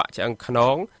បំបាក់ឆ្អឹងខ្ន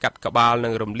ងកាត់ក្បាលនិ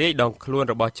ងរំលាយដងខ្លួន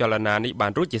របស់ចលនានេះបា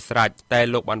នរួចជាស្រេចតែ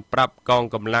លោកបានប្រាប់កង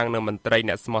កម្លាំងនិងមន្ត្រី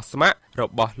អ្នកស្មោះស្ម័គ្ររ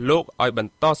បស់លោកឲ្យប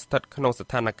ន្តស្ថិតក្នុងស្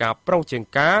ថានភាពប្រុងជាង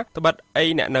ការត្បិតអី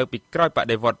អ្នកនៅពីក្រោយប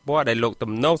ដិវត្តពណ៌ដែលលោក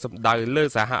ទំនងសម្ដៅលើ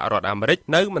សហរដ្ឋអាមេរិក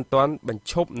នៅមិនទាន់បញ្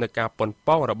ឈប់នៅការប៉ុន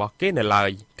ប៉ងរបស់គេនៅឡើ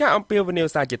យការអំពាវនាវ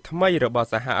សារជាថ្មីរបស់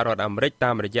សហរដ្ឋអាមេរិក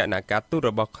តាមរយៈអ្នកការទូត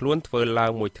របស់ខ្លួនធ្វើឡើ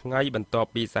ងមួយថ្ងៃបន្ទាប់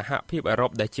ពីសហភាពអឺរ៉ុ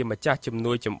បដែលជាម្ចាស់ជំ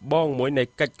នួយចម្បងមួយនៃ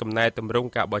កិច្ចកំណែទម្រង់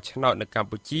ការបោះឆ្នោតនៅកម្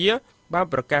ពុជាបាន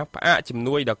ប្រកាសផ្អាកជំ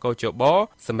នួយដល់កោជប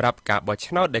សម្រាប់ការបោះ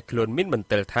ឆ្នោតដែលខ្លួនមានបន្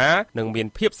ទិលថានឹងមាន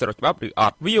ភាពស្របច្បាប់ឬអ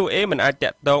ត់ VOA មិនអាចតា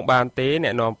ក់ទងបានទេអ្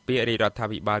នកនាំពាក្យរាជរដ្ឋា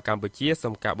ភិបាលកម្ពុជាសូ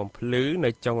មការបំភ្លឺនៅ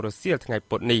ចុងរសៀលថ្ងៃ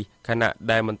ពុធនេះខណៈ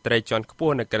ដែលមន្ត្រីជាន់ខ្ព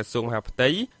ស់នៅក្រសួងមហាផ្ទៃ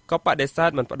ក៏បដិសេធ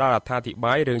មិនផ្ដល់អត្ថាធិប្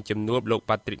បាយរឿងជំនួបលោក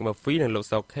Patrick Murphy និងលោក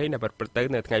សុកខេនៅប្រព្រឹត្តទៅ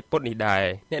នៅថ្ងៃពុធនេះដែរ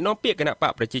អ្នកនាំពាក្យគណៈប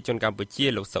កប្រជាជនកម្ពុជា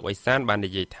លោកសុកអេសានបាន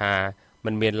និយាយថា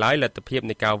មិនមានឡើយលទ្ធភាព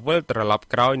នៃការវិលត្រឡប់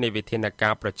ក្រោយនៃវិធានកា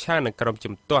រប្រឆាំងនឹងក្រុម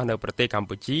ជំទាស់នៅប្រទេសកម្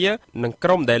ពុជានិងក្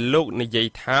រុមដែលលោកនិយាយ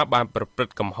ថាបានប្រព្រឹ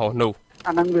ត្តកំហុសនោះ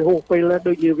អានឹងវាហួសពេល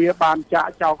ដូចជាវាបានចា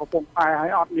ក់ចោលកំពង់ផែហើ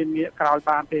យអត់មានងាកក្រោយ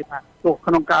បានទេបាទទោះ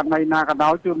ក្នុងករណីណាក៏ដោ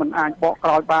យគឺមិនអាចបកក្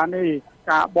រោយបានទេ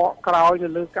ការបកក្រោយទៅ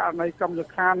លើករណីកម្មស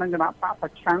ខានិងគណៈបកប្រ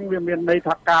ឆាំងវាមានន័យ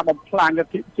ថាការបំផ្លាញល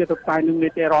ទ្ធិប្រជាធិបតេយ្យនិងនី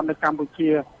តិរដ្ឋនៅកម្ពុ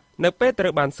ជានៅពេលត្រូ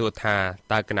វបានសួរថា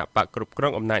តើគណៈបកគ្រប់គ្រ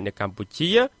ងអំណាចនៅកម្ពុ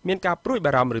ជាមានការព្រួយ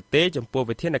បារម្ភឬទេចំពោះ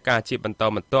វិធានការជាបន្ត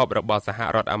បន្ទាប់របស់សហ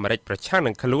រដ្ឋអាមេរិកប្រឆាំង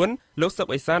នឹងខ្លួនលោកសុក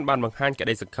អេសានបានបង្ហាញក្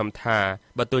តីសង្ឃឹមថា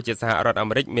បើទោះជាសហរដ្ឋអា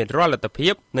មេរិកមានរាល់លទ្ធភា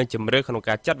ពនិងជំរឿក្នុង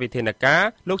ការចាត់វិធានការ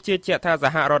លោកជឿជាក់ថាស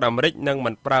ហរដ្ឋអាមេរិកនឹង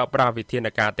មិនប្រើប្រាស់វិធាន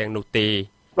ការទាំងនោះទេ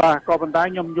បាទក៏ប៉ុន្តែ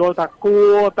ខ្ញុំយល់ថាគួ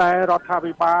រតែរដ្ឋា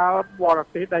ភិបាលបរ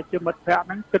ទេសដែលជាមិត្តភ័ក្តិ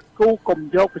ហ្នឹងគិតគូរកុំ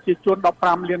យកប្រជាជន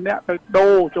15លាននាក់ទៅដូ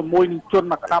រជាមួយនឹងជន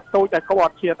មួយក្តាប់តូចតែគាត់អ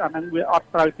ត់ជាតិអាហ្នឹងវាអត់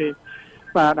ត្រូវទេ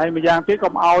បាទហើយម្យ៉ាងទៀត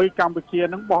កុំឲ្យកម្ពុជា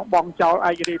នឹងបោះបង់ចោល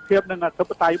ឯករាជ្យភាពនិងអធិប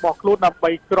តេយ្យរបស់ខ្លួនដើម្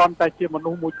បីគ្រាន់តែជាមនុ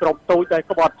ស្សមួយក្រុមតូចដែល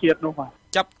ក្បត់ជាតិនោះបាទ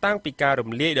ចាប់តាំងពីការរំ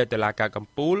លាយដោយតុលាការកំ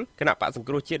ពូលគណៈបក្សសង្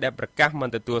គ្រោះជាតិដែលប្រកាសមិន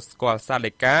ទទួលស្គាល់សាល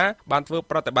ដីកាបានធ្វើ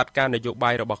ប្រតិបត្តិការនយោ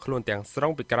បាយរបស់ខ្លួនទាំងស្រុ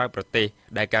ងពីក្រៅប្រទេស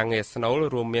ដែលការងារស្នូល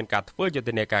រួមមានការធ្វើយុទ្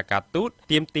ធនាការការទូត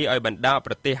ទាមទារឲ្យបណ្ដា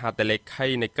ប្រទេសហត្ថលេខី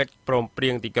នៃកិច្ចព្រមព្រៀ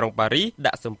ងទីក្រុងប៉ារីស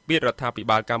ដាក់សម្ពាធរដ្ឋាភិ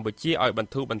បាលកម្ពុជាឲ្យប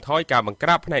ន្ធូរបន្ថយការបង្ក្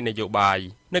រាបផ្នែកនយោបាយ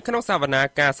នៅក្នុងសវនា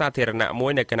ការសាធារណៈមួ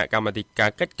យនៃគណៈកម្មាធិកា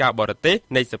រកិច្ចការបរទេស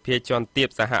នៃសភាជាន់ទាប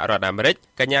សហរដ្ឋអាមេរិក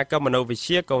កញ្ញាកឹមមនោវិជ្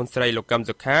ជាកូនស្រីលោកកឹម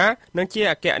សុខានិងជា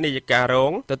អគ្គនាយិកា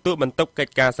ទទួលបន្ទុកកិ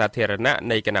ច្ចការសាធារណៈ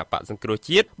នៃគណៈបក្សសង្គ្រោះ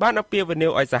ជាតិបានអំពាវនា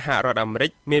វឲ្យសហរដ្ឋអាមេរិ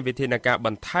កមានវិធានការប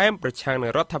ន្ថែមប្រឆាំងនឹ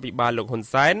ងរដ្ឋាភិបាលលោកហ៊ុន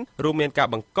សែនរួមមានការ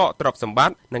បង្កកទ្រព្យសម្ប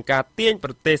ត្តិនិងការទាញប្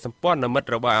រទេសសម្ព័ន្ធមិត្ត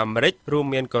របស់អាមេរិករួម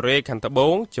មានកូរ៉េខាងត្បូ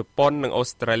ងជប៉ុននិងអូ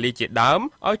ស្ត្រាលីជាដើម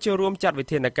ឲ្យចូលរួមចាត់វិ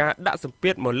ធានការដាក់សម្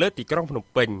ពាធមកលើទីក្រុងភ្នំ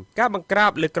ពេញការបង្ក្រា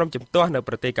ប លើក្រុមជំទាស់នៅ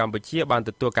ប្រទេសកម្ពុជាបាន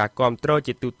ទទួលការគាំទ្រ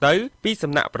ជាទូទៅពី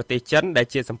សំណាក់ប្រទេសចិនដែល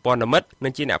ជាសម្ព័ន្ធមិត្តនិ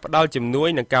ងជាអ្នកផ្ដល់ជំនួយ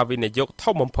និងការវិនិយោគ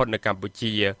ធំបំផុតនៅកម្ពុ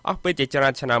ជាអស់ពេលជាច្រើ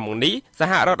នឆ្នាំមកនេះស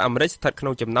ហរដ្ឋអាមេរិកស្ថិតក្នុ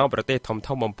ងចំណោមប្រទេស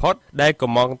ធំបំផុតដែល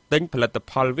កំពុងទិញផលិត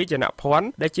ផលវិជ្ជាភ័ណ្ឌ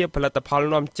ដែលជាផលិតផល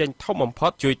នាំចេញធំបំផុ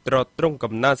តជួយទ្រទ្រង់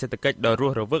កំណើនសេដ្ឋកិច្ចដ៏រ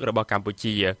ស់រវើករបស់កម្ពុ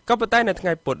ជាក៏ប៉ុន្តែនៅថ្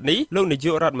ងៃពុធនេះលោកនាយ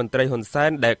ករដ្ឋមន្ត្រីហ៊ុនសែ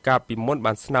នដែលកាលពីមុន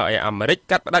បានស្នើឲ្យអាមេរិក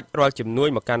កាត់ផ្តាច់រាល់ជំនួយ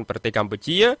មកកាន់ប្រទេសកម្ពុ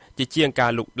ជាជាជាងកា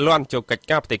រលុកលាន់ចូលកិច្ច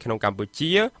ការផ្ទៃក្នុងកម្ពុ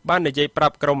ជាបាននិយាយប្រា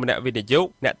ប់ក្រុមអ្នកវិនិយោគ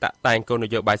អ្នកតាក់តែងគោលន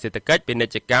យោបាយសេដ្ឋកិច្ចពាណិ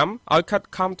ជ្ជកម្មឲ្យខិត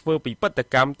ខំធ្វើពិពិធ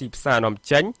កម្មទីផ្សារនាំ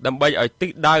ចេញដើម្បីឲ្យទិ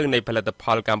សដៅនៃផលិតផ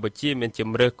លកម្ពុជាមានជ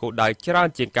ម្រើសគោលដៅច្រើន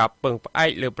ជាងការពឹងផ្អែ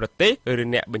កលើប្រទេសឬ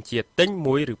អ្នកបញ្ជាទិញ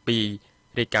មួយឬពីរ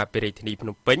រាយការណ៍ពីរាជធានីភ្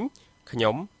នំពេញខ្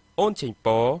ញុំអូនឆេង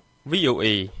ប៉ VOA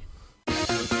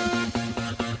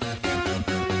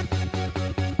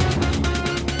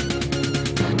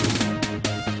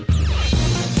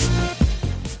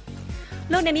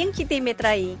លោកអ្នកនាងជាទីមេត្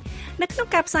រីនៅក្នុង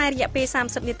ការផ្សាយរយៈពេល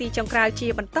30នាទីចុងក្រោយជា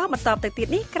បន្តទៅទៀត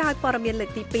នេះក្រោយព័ត៌មានលើ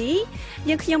កទី2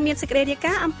យើងខ្ញុំមានសេចក្តីរាយ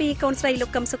ការណ៍អំពីកូនស្រីលោក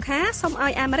កឹមសុខាសូមឲ្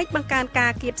យអាមេរិកបង្កើនកា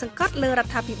រគៀបសង្កត់លើរ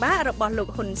ដ្ឋាភិបាលរបស់លោក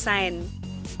ហ៊ុនសែន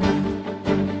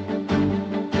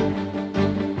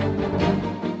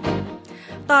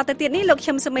តទៅទៀតនេះលោក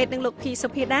ឈឹមសមេតនិងលោកភីសុ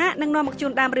ភាដានឹងនាំមកជូ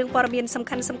នតាមរឿងព័ត៌មានសំ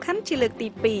ខាន់ជាលើកទី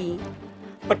2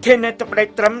ប្រធានាធិបតី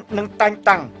ត្រឹមនឹងតែង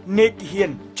តាំងនាយទាហាន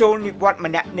ចូលនិវត្តន៍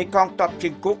ម្នាក់នៃកងទ័ពជើ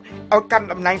ងគោកឲ្យកាន់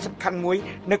តំណែងសំខាន់មួយ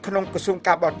នៅក្នុងក្រសួង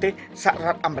ការបរទេសសហរ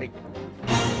ដ្ឋអាមេរិក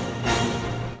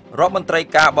រដ្ឋមន្ត្រី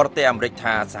ការបរទេសអាមេរិក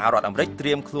ថាសហរដ្ឋអាមេរិកត្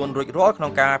រៀមខ្លួនរួចរាល់ក្នុ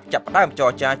ងការចាប់ផ្ដើមច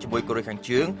រចាជាមួយកូរ៉េខាង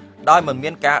ជើងដោយមិនមា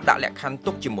នការដាក់លក្ខខណ្ឌ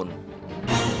ទុកជាមុន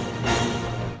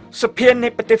សភានៃ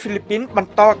ប្រទេសហ្វីលីពីនបន្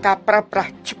តការប្រើប្រាស់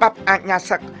ច្បាប់អាជ្ញា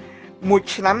សិទ្ធិមួយ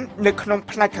ឆ្នាំនៅក្នុង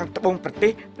ផ្នែកខាងត្បូងប្រទេ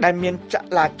សដែលមានច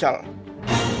លាចល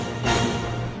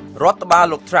រដ្ឋបាល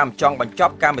លោកត្រាំចង់បញ្ច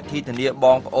ប់កម្មវិធីធានាប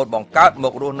ងប្អូនបង្កើតម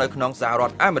ករស់នៅក្នុងសហរ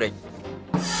ដ្ឋអាមេរិក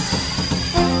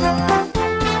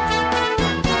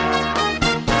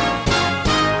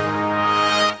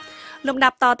លំដា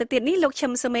ប់តទៅទៀតនេះលោកឈឹ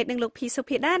មសមេតនិងលោកភីសុ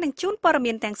ភាដានឹងជូនព័ត៌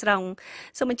មានទាំងស្រុង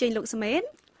សូមអញ្ជើញលោកសមេត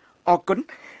អរគុណ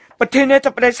ប្រធានា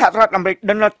ធិបតីសហរដ្ឋអាមេរិក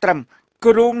Donald Trump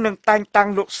គ្រោងនឹងតែងតាំង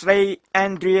លោកស្រី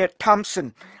Andrea Thompson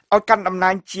ឲ្យកាន់តំណែ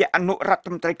ងជាអនុរដ្ឋ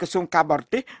មន្ត្រីក្រសួងការបរ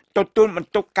ទេសទទួលបន្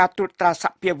ទុកការត្រួតត្រាស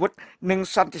ភាវុធនិង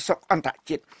សន្តិសុខអន្តរ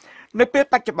ជាតិនៅពេល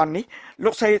បច្ចុប្បន្ននេះលោ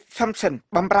កស្រី Thompson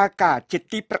បម្រើការជា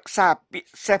ទីប្រឹក្សាពិ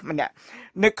សេសម្នាក់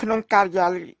នៅក្នុងការិ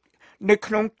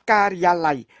យា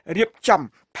ល័យរៀបចំ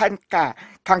ផែនការ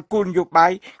ខាងគោលនយោបា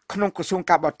យក្នុងក្រសួង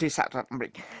ការបរទេសសហរដ្ឋអាមេរិ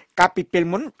កកាលពីពេល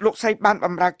មុនលោកស្រីបានប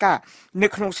ម្រើការនៅ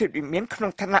ក្នុងសិទ្ធិវិមានក្នុ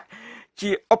ងឋានៈ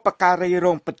ជាឧបការីរ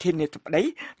ងប្រធានាធិបតី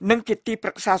និងជាទីប្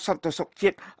រឹក្សាសន្តិសុខជា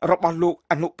តិរបស់លោក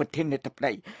អនុប្រធានាធិប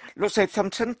តីលោកស្រី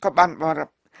Thompson ក៏បាន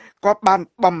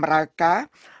បម្រើការ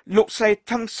លោកស្រី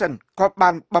Thompson ក៏បា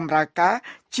នបម្រើការ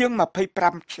ជាង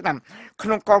25ឆ្នាំក្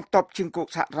នុងកងទ័ពជើងគោក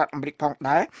សហរដ្ឋអាមេរិកផង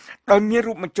ដែរដោយមាន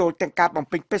រូបបញ្ចូលទាំងការបំ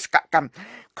ពេញបេសកកម្ម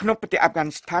ក្នុងប្រទេសអាហ្វហ្គា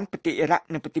នីស្ថានប្រទេសអ៊ីរ៉ាក់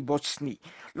និងប្រទេសបូស្នី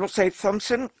លោកស្រី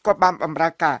Thompson ក៏បានបម្រើ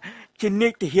ការជានា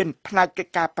យទាហានផ្នែកកិច្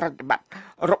ចការប្រតិបត្តិ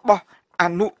របស់អ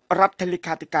នុរដ្ឋលេ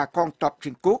ខាធិការកងទ័ព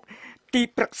ជើងគោកទី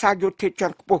ប្រឹក្សាយោធាជា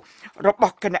ន់ខ្ពស់រប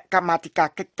ស់គណៈកម្មាធិការ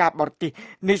កិច្ចការបរទេស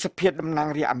នៃសភាតំណាង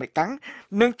រាស្ត្រអាមេរិក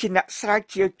និងជាអ្នកស្រាវ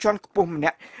ជ្រាវជាន់ខ្ពស់ម្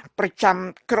នាក់ប្រចាំ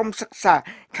ក្រុមសិក្សា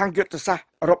ខាងយុទ្ធសាស្ត្រ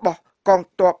របស់កង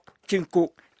ទ័ពជើងគោក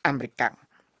អាមេរិក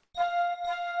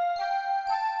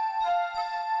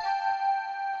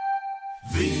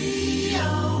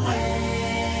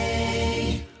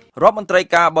រដ្ឋមន្ត្រី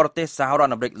ការបរទេសសហរដ្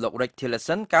ឋអាមេរិកលោក Rex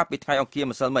Tillerson កាលពីថ្ងៃអង្គារ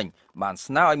ម្សិលមិញបាន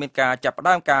ស្នើឲ្យមានការចាប់ផ្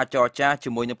ដើមការចរចាជា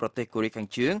មួយនឹងប្រទេសកូរ៉េខាង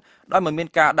ជើងដោយមិនមាន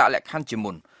ការដាក់លក្ខខណ្ឌជា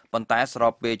មុនប៉ុន្តែស្រ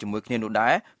បពេលជាមួយគ្នានោះដែ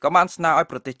រក៏បានស្នើឲ្យ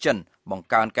ប្រទេសចិនបង្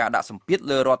កើនការដាក់សម្ពាធ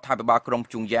លើរដ្ឋាភិបាលក្រុង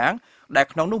ព្យុងយ៉ាងដែល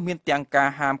ក្នុងនោះមានទាំងការ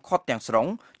ហាមឃាត់ទាំងស្រុង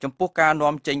ចំពោះការ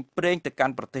នាំចេញប្រេងទៅកា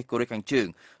ន់ប្រទេសកូរ៉េខាងជើង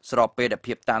ស្របពេលដែល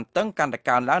ភាពតានតឹងកាន់តែ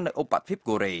កើនឡើងនៅឧបទ្វីប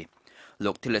កូរ៉េ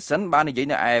លោក Tillerson បាននិយាយ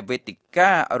នៅឯវេទិ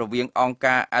ការវាងអង្គ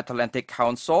ការ Atlantic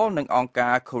Council និងអង្គកា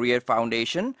រ Korea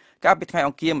Foundation កាលពីថ្ងៃអ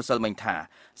ង្គារម្សិលមិញថា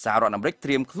សហរដ្ឋអាមេរិកត្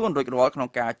រៀមខ្លួនរួចរាល់ក្នុង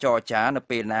ការចរចានៅ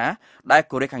ពេលណាដែល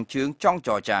កូរ៉េខាងជើងចង់ច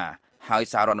រចាហើយ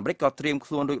សហរដ្ឋអាមេរិកក៏ត្រៀម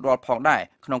ខ្លួនរួចរាល់ផងដែរ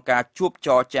ក្នុងការជួបច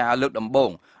រចាលើកដំបូ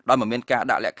ងដោយមិនមានការ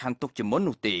ដាក់លក្ខខណ្ឌទុកជាមុន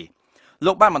នោះទេ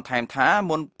លោកបានបន្ថែមថា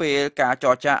មុនពេលការច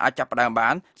រចាអាចចាប់ផ្ដើមបា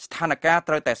នស្ថានភាព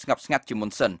ត្រូវតែស្ងប់ស្ងាត់ជាមុន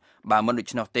សិនបើមិនដូ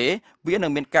ច្នោះទេវានឹ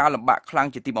ងមានការលំបាកខ្លាំង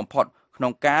ជាទីបំផុតក្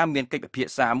នុងការមានកិច្ចពិភា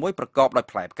ក្សាមួយប្រកបដោយ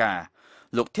ផ្លែផ្កា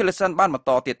លោក Tillerson បានបន្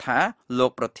តទៀតថាលោ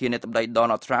កប្រធានាធិបតី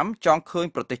Donald Trump ចង់ឃើញ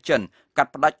ប្រទេសចិនកា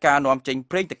ត់ផ្តាច់ការនាំចេញ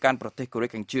ប្រេងទៅកាន់ប្រទេសកូរ៉េ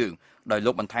ខាងជើងដោយ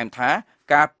លោកបន្ថែមថា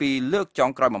ការពីលើកចុង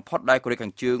ក្រោយបំផុតដែលកូរ៉េខា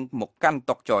ងជើងមកកាន់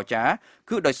តុចរចា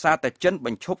គឺដោយសារតែចិនប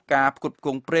ញ្ឈប់ការផ្គត់ផ្គ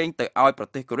ង់ប្រេងទៅឲ្យប្រ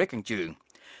ទេសកូរ៉េខាងជើង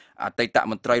អតីត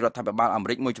មន្ត្រីរដ្ឋាភិបាលអាមេ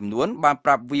រិកមួយចំនួនបានប្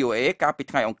រាប់ VOA កាលពី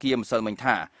ថ្ងៃអង្គារម្សិលមិញ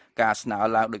ថាការស្នើ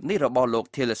ឡើងដូចនេះរបស់លោក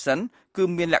Tillerson គឺ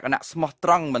មានលក្ខណៈស្មោះត្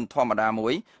រង់មិនធម្មតាមួ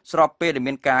យស្របពេលដែល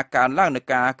មានការកើនឡើងនៃ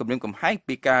ការគំរាមកំហែង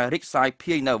ពីការរីកសាយ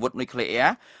ភាយនៅអាវុធនុយក្លេអ៊ែរ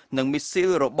និងមីស៊ីល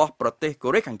របស់ប្រទេសកូ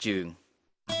រ៉េខាងជើង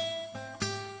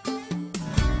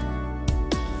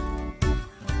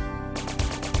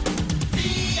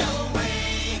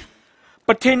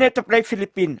ប្រធានាធិបតីហ្វីលី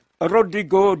ពីន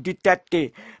Rodrigo Duterte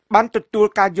បានទទួល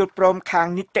ការយល់ព្រមខាង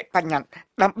នីតិបញ្ញត្តិ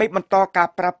ដើម្បីបន្តការ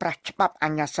ប្រើប្រាស់ច្បាប់អា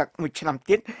ញាសឹកមួយឆ្នាំ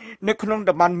ទៀតនៅក្នុង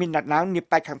តំបន់មីនដាណាវនា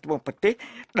ប៉ែកខាងត្បូងប្រទេស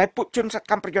ដែលពួកជនស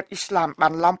កម្មប្រយុទ្ធអ៊ីស្លាមបា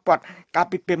នឡោមព័ទ្ធកាល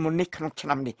ពីពេលមុននេះក្នុងឆ្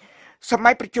នាំនេះសម័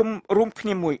យប្រជុំរួមគ្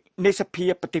នាមួយនៃសភា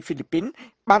ប្រទេសហ្វីលីពីន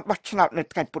បានបោះឆ្នោតនៅ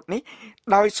ថ្ងៃពុធនេះ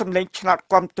ដោយសម្លេងឆ្នោត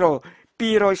គាំទ្រ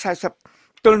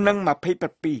240ទល់នឹង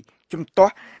27ជំទា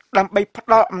ស់ដើម្បីផ្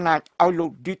ដល់អំណាចឲ្យលោ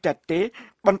ក Duterte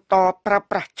បន្តប្រើ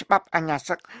ប្រាស់ច្បាប់អាញា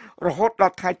សឹករហូតដ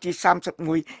ល់ថ្ងៃទី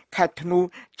31ខែធ្នូ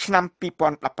ឆ្នាំ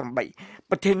2018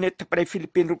ប្រធានាធិបតីហ្វីលី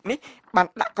ពីនរូបនេះបាន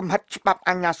ដាក់កំហិតច្បាប់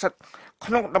អាញាសឹក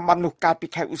ក្នុងតំបន់នោះកាលពី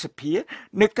ខែឧសភា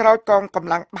នៅក្រោយកងកម្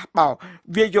លាំងបះបោរ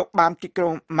វាយកបានទីក្រុ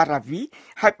ង Marawi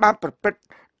ហើយបានប្រព្រឹត្ត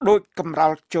ដោយកម្រោ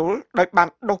លចូលដោយបាន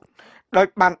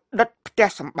ដិតផ្ទះ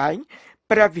សម្បែង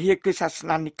ព្រះវិហារគឺសាស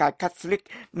នានិកាយកាតូលិក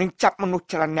និងចាប់មនុស្ស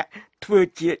ច្រើនអ្នកធ្វើ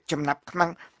ជាចំណាប់ខ្មាំ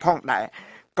ងផងដែរ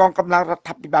កងកម្លាំងរដ្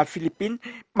ឋាភិបាលហ្វីលីពីន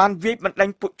បានវាយបណ្ដេញ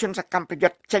ពួកជនសកម្មប្រយុ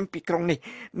ទ្ធចេញពីក្រុងនេះ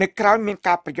នៅក្រៅមាន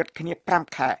ការប្រយុទ្ធគ្នា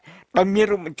5ខែដោយមាន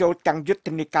រួមបញ្ចូលទាំងយុទ្ធ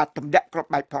នាការទម្លាក់គ្រាប់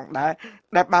បែកផងដែរ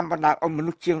ដែលបានបណ្ដាលឲ្យម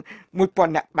នុស្សជាង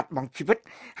 1000 នាក់បាត់បង់ជីវិត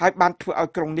ហើយបានធ្វើឲ្យ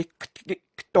ក្រុងនេះ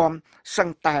ខ្ទាំសឹង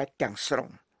តែទាំងស្រុង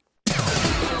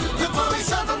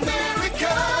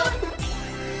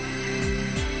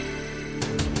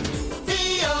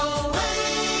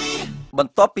ប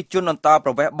ន្ទាប់ពីជនអន្តោប្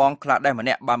រវេសន៍បងខ្លះដែរម្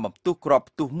នាក់បានបំផ្ទុះគ្រាប់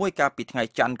ផ្ទុះមួយកាលពីថ្ងៃ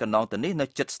ច័ន្ទកន្លងទៅនេះនៅ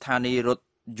ជិតស្ថានីយ៍រថ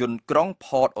យន្តក្រុង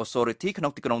Port Authority ក្នុ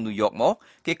ងទីក្រុង New York មក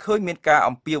គេឃើញមានការ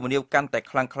អំពាវនាវកាន់តែ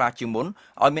ខ្លាំងក្លាជាងមុន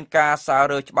ឲ្យមានការសារ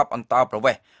រើច្បាប់អន្តោប្រ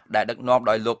វេសន៍ដែលដឹកនាំ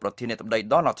ដោយលោកប្រធានាធិបតី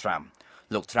Donald Trump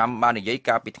លោក Trump បាននិយាយ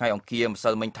កាលពីថ្ងៃអង្គារម្សិ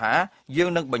លមិញថាយើង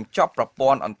នឹងបញ្ចប់ប្រព័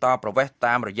ន្ធអន្តោប្រវេសន៍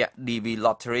តាមរយៈ DV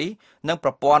Lottery និងប្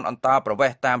រព័ន្ធអន្តោប្រវេស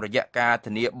ន៍តាមរយៈការ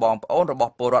ធានាបងប្អូនរប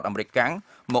ស់ពលរដ្ឋអាមេរិកកាំង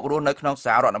មករស់នៅក្នុងស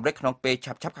ហរដ្ឋអាមេរិកក្នុងពេល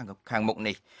ឆាប់ៗខាងមុខ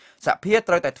នេះសហភាព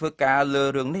ត្រូវតែធ្វើការលើ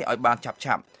រឿងនេះឲ្យបានឆាប់ៗ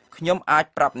ខ្ញុំអាច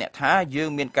ប្រាប់អ្នកថាយើង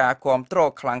មានការគ្រប់គ្រង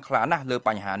ខ្លាំងក្លាណាស់លើប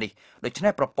ញ្ហានេះដូច្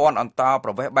នេះប្រព័ន្ធអន្តោប្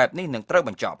រវេសន៍បែបនេះនឹងត្រូវ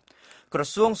បញ្ចប់ក្រ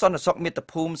សួងសន្តិសុខមាតុ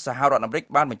ភូមិសហរដ្ឋអាមេរិក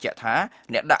បានបញ្ជាក់ថា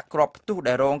អ្នកដាក់គ្រាប់ផ្ទុះ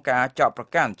ដែលរងការចោទប្រ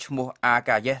កាន់ឈ្មោះអា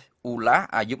កាយេសអ៊ូឡា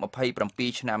អាយុ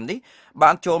27ឆ្នាំនេះ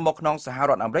បានចូលមកក្នុងសហ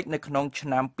រដ្ឋអាមេរិកនៅក្នុងឆ្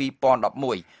នាំ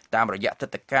2011តាមរយៈទឹក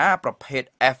ដីការប្រភេទ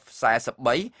F-43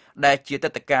 ដែលជាទឹ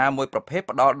កដីការមួយប្រភេទ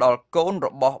ផ្ដល់ដល់កូនរ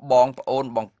បស់បងប្អូន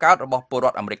បង្កើតរបស់ពលរ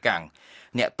ដ្ឋអាមេរិកកាំង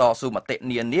អ្នកតស៊ូមតិ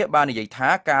នានាបាននិយាយថា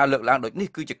ការលើកឡើងដូចនេះ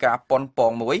គឺជាការប៉ុនប៉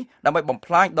ងមួយដើម្បីបំ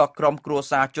ផ្លាញដល់ក្រុមគ្រួ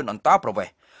សារជនអន្តោប្រវេស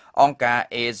ន៍អង្គការ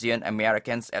Asian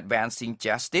Americans Advancing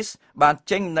Justice បាន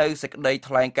ចេញនៅសេចក្តី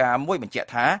ថ្លែងការណ៍មួយបញ្ជាក់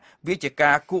ថាវាជា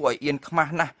ការគួរឲ្យអៀនខ្មា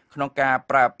ស់ណាស់ក្នុងការ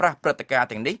ប្រើប្រាស់ព្រឹត្តិការណ៍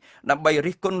ទាំងនេះដើម្បី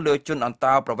រិះគន់លើជនអន្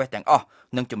តោប្រវេសន៍ទាំងអស់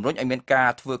និងជំរុញឲ្យមានការ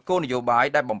ធ្វើគោលនយោបាយ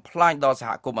ដែលបំផ្លាញដល់ស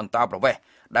ហគមន៍អន្តោប្រវេសន៍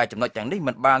ដែលចំណុចទាំងនេះ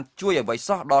មិនបានជួយអ្វី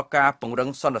សោះដល់ការពង្រឹង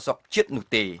សន្តិសុខជាតិនោះ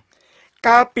ទេ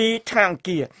កាលពីថ្ងៃអង្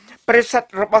គារប្រេសិត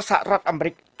របស់សហរដ្ឋអាមេ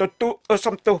រិក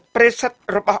ប្រេសិត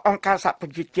របស់អង្គការសហប្រ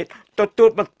ជាជាតិទទួល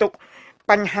បន្ទុក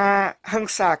បញ្ហាហិ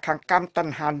ង្សាខាងកាមត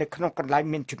ណ្ហានៅក្នុងកន្លែង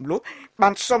មានចំនួនបា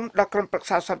នសុំដល់ក្រុមប្រឹក្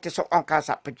សាសន្តិសុខអង្គការស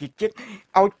ហប្រជាជាតិ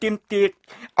ឲ្យទាមទារ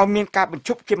ឲ្យមានការបញ្ឈ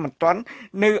ប់ជាបន្ទាន់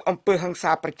នៅអំពើហិង្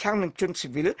សាប្រឆាំងនឹងជនស៊ី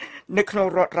វិលនៅក្នុង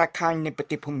រដ្ឋរាខាញនៃប្រ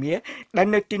ទេសភូមាដែល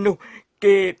នៅទីនោះ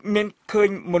គេមានឃើញ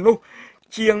មនុស្ស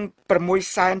ជាង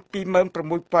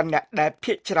 626,000 នាក់ដែល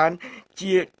ភាគច្រើន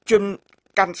ជាជន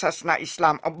កាន់សាសនាអ៊ីស្លា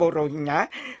មអំបូរ៉ូហីញ៉ា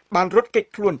បានរត់គេច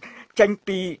ខ្លួនចេញ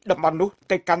ពីតំបន់នោះ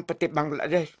ទៅកាន់ប្រទេសបង់ក្លា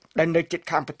ដេសដែលនៅជិត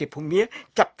ខាងប្រទេសភូមា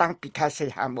ចាប់តាំងពីខែសី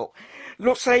ហាមក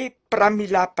លោកស្រី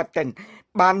Pramila Patten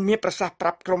បានមានប្រសាសន៍ប្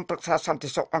រាប់ក្រុមប្រឹក្សាសន្តិ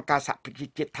សុខអង្គការសហប្រជា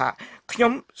ជាតិថាខ្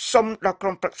ញុំសូមដល់ក្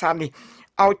រុមប្រឹក្សានេះ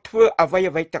ឲ្យធ្វើអ្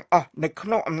វីៗទាំងអស់នៅក្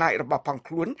នុងអំណាចរបស់ផង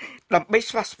ខ្លួនដើម្បី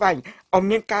ស្វាស្វែងឲ្យ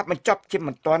មានការបញ្ចប់ជាប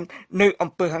ន្ទាន់នៅអំ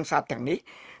ពើហិង្សាទាំងនេះ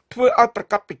ធ្វើឲ្យប្រ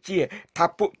កាសពជាថា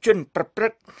ពួកជនប្រព្រឹ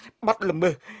ត្តបទល្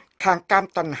មើសខាងកាម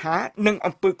តណ្ហានិង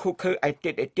អំពើឃោរឃៅឯ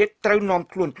ទៀតត្រូវនាំ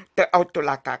ខ្លួនទៅឲ្យតុ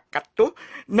លាការកាត់ទោស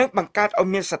និងបង្កើតឲ្យ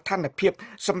មានស្ថានភាព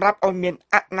សម្រាប់ឲ្យមាន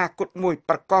អនាគតមួយ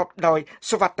ប្រកបដោយ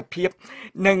សុវត្ថិភាព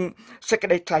និងសេចក្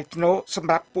តីថ្លៃថ្នូរស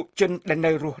ម្រាប់ពួកជនដែល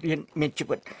នៅរស់រានមានជី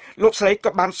វិតលោកស្រីក៏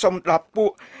បានសូមដល់ពួ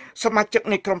កសមាជិក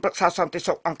នៃក្រុមប្រឹក្សាសន្តិ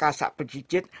សុខអង្គការសហប្រជា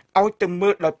ជាតិឲ្យទៅមើ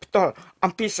លដោយផ្ទាល់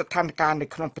អំពីស្ថានភាពនៅ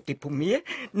ក្នុងប្រទេសភូមា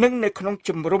និងនៅក្នុង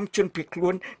ជំរំជនភៀសខ្លួ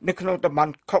ននៅក្នុងតំប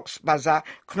ន់ Cox's Bazar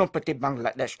ក្នុងប្រទេសបង់ក្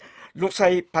លាដេសលោកស្រី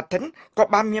Patton ក៏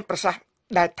បានមានប្រសាសន៍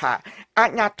ដែលថាអា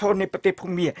ជ្ញាធរនៃប្រទេសភូ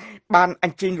មាបានអ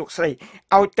ញ្ជើញលោកស្រី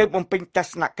ឲ្យទៅបំពេញទស្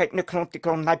សនកិច្ចនៅក្នុងទីក្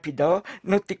រុង Naypyidaw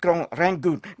នៅទីក្រុង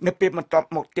Rangoon នៅពេលបន្ទាប់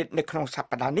មកទៀតនៅក្នុងស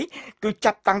ប្តាហ៍នេះគឺ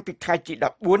ចាប់តាំងពីថ្ងៃទី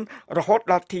14រហូត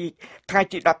ដល់ថ្ងៃ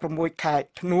ទី16ខែ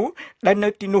ធ្នូដែលនៅ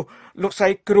ទីនោះលោកស្រី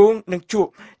គ្រងនឹងជួប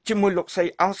ជាមួយលោកស្រី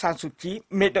អង្សានស៊ូជី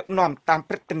មេដឹកនាំតាម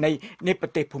ព្រឹត្តិន័យនៃប្រ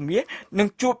ទេសភូមានិង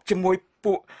ជួបជាមួយ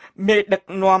ពួកមេដឹក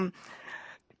នាំ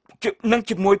នឹង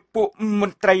ជាមួយពួកម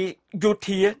ន្ត្រីយោ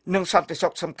ធានិងសន្តិសុ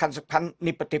ខសំខាន់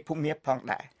នៃប្រទេសភូមាផង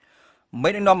ដែរមេ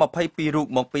ដឹកនាំ22រូប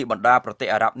មកពីបណ្ដាប្រទេស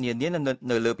អារ៉ាប់នានា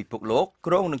នៅលើពិភពលោក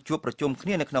ក្រុងនឹងជួបប្រជុំគ្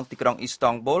នានៅក្នុងទីក្រុងអ៊ីស្ត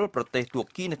ង់ប៊ុលប្រទេសទួរ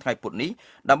គីនៅថ្ងៃពុធនេះ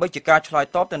ដើម្បីជាការឆ្លើយ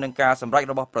តបទៅនឹងការសម្រេច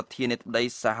របស់ប្រធានាធិបតី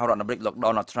សហរដ្ឋអាមេរិកលោក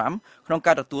Donald Trump ក្នុង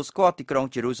ការទទួលស្គាល់ទីក្រុង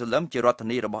Jerusalem ជារដ្ឋធា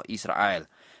នីរបស់អ៊ីស្រាអែល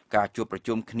ការជួបប្រ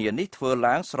ជុំគ្នានេះធ្វើ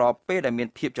ឡើងស្របពេលដែលមាន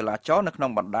ភាពចលាចលនៅក្នុ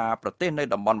ងបណ្ដាប្រទេសនៅ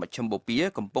តំបន់មជ្ឈិមបូព៌ា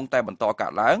កំពុងតែបន្តកើ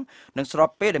តឡើងនិងស្រប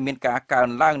ពេលដែលមានការកើន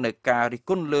ឡើងនៅការរិះ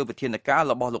គន់លើវិធានការ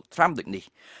របស់លោក Trump ដូចនេះ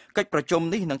កិច្ចប្រជុំ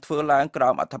នេះនឹងធ្វើឡើងក្រោ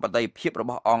មអធិបតីភាពរ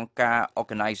បស់អង្គការ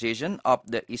Organization of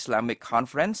the Islamic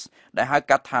Conference ដែលហៅ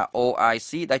កាត់ថា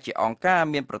OIC ដែលជាអង្គការ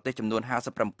មានប្រទេសចំនួន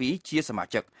57ជាសមា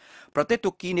ជិកប្រទេសទួ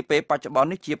រគីនាពេលបច្ចុប្បន្ន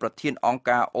នេះជាប្រធានអង្គ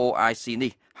ការ OIC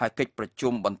នេះហើយកិច្ចប្រ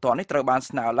ជុំបន្ទាន់នេះត្រូវបាន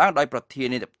ស្នើឡើងដោយប្រធា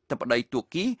នាធិបតីទួរ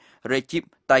គី Recep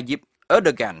Tayyip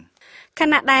Erdogan ខ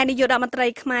ណៈដែលនាយករដ្ឋមន្ត្រី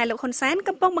ខ្មែរលោកហ៊ុនសែន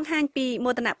កំពុងបង្ហាញពី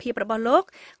មោទនភាពរបស់លោក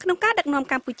ក្នុងការដឹកនាំ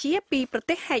កម្ពុជាពីប្រ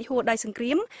ទេសហែកហួរដោយសង្គ្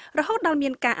រាមរហូតដល់មា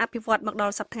នការអភិវឌ្ឍមកដ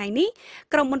ល់សប្តាហ៍ថ្ងៃនេះ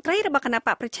ក្រុមមន្ត្រីរបស់គណៈប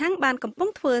កប្រឆាំងបានកំពុង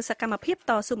ធ្វើសកម្មភាព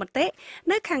តស៊ូមតិ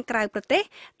នៅខាងក្រៅប្រទេស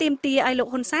ទាមទារឲ្យលោក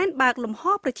ហ៊ុនសែនបើកលំហ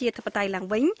ប្រជាធិបតេយ្យឡើង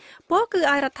វិញពោលគឺ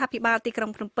ឲ្យរដ្ឋាភិបាលទីក្រុ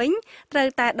ងភ្នំពេញត្រូវ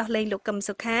តែដោះលែងលោកកឹម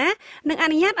សុខានិងអ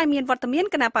នុញ្ញាតឲ្យមានវត្តមាន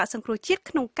គណៈបកសង្គ្រោះជាតិ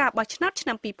ក្នុងការបោះឆ្នោតឆ្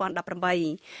នាំ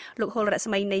2018លោកហុលរ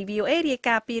ស្មីនៃ VOA រាយ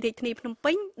ការណ៍ពីរាជធានីភ្នំ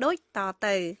ពេញដូចត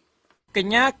ទៅក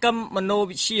ញ្ញាកឹមមនោ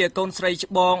វិជ្ជាកូនស្រី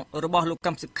ច្បងរបស់លោក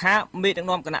កឹមសុខាមេដឹក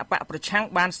នាំគណៈបកប្រឆាំង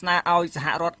បានស្នើឲ្យសហ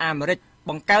រដ្ឋអាមេរិក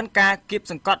បង្កើនការគៀប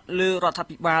សង្កត់លើរដ្ឋា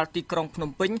ភិបាលទីក្រុងភ្នំ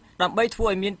ពេញដើម្បីធ្វើ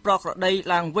ឲ្យមានប្រក្រតី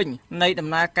ឡើងវិញនៃដំ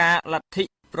ណើរការលទ្ធិ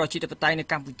ប្រជាធិបតេយ្យនៅ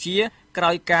កម្ពុជាក្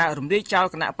រោយការរំលាយចោល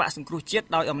គណៈបកសង្គ្រោះជាតិ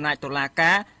ដោយអំណាចតុលា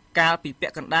ការកាលពីពា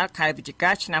ក់កណ្ដាលខែវិច្ឆិកា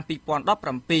ឆ្នាំ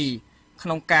2017ក្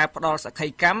នុងការផ្ដល់សក្ខី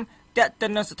កម្មទាក់ទិ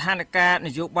ននឹងស្ថានភាពន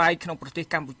យោបាយក្នុងប្រទេស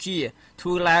កម្ពុជាធ្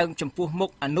វើឡើងចំពោះមុខ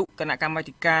អនុគណៈកម្មា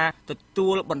ធិការទទួ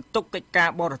លបន្ទុកកិច្ចការ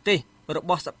បរទេសរ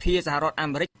បស់សភាសហរដ្ឋអា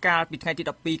មេរិកកាលពីថ្ងៃទី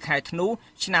12ខែធ្នូ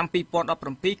ឆ្នាំ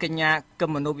2017កញ្ញាកឹម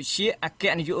មនោវិជ្ជាអគ្គ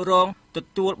នាយករងទ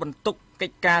ទួលបន្ទុកកិ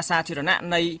ច្ចការសាធារណៈ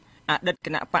នៃអតីតគ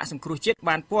ណៈបកសង្គ្រោះជាតិ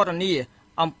បានពណ៌នា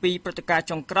អំពីព្រឹត្តិការណ៍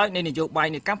ចុងក្រោយនៃនយោបាយ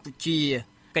នៅកម្ពុជា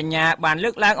កញ្ញាបានលើ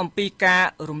កឡើងអំពីការ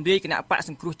រំលាយគណៈបកស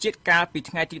ង្គ្រោះជាតិកាលពី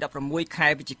ថ្ងៃទី16ខែ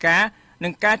វិច្ឆិកានឹ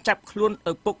ងការចាប់ខ្លួន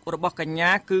ឪពុករបស់កញ្ញា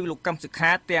គឺលោកកឹមសុខា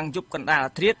ទាំងយប់កណ្ដាល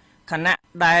អាធ្រាត្រខណៈ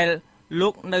ដែលលោ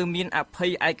កនៅមានអភ័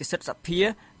យឯកសិទ្ធិសភា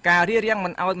ការរារាំងមិ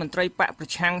នឲ្យមន្ត្រីបកប្រ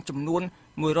ឆាំងចំនួន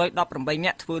118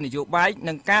នាក់ធ្វើនយោបាយ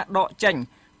និងការដកចេញ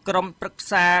ក្រុមប្រឹក្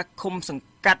សាឃុំសង្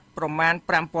កាត់ប្រមាណ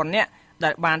 5000 នាក់ដែ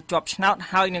លបានជាប់ឆ្នោត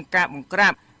ហើយនឹងការបង្ក្រា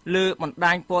បលើបណ្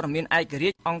ដាញព័ត៌មានឯករា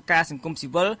ជ្យអង្គការសង្គមស៊ី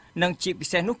វិលនិងជាពិ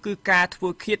សេសនោះគឺការធ្វើ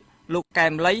ឃាតលោកកែ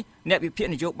មលីអ្នកវិភាគ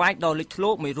នយោបាយដ៏លេចធ្លោ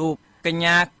មួយរូបកញ្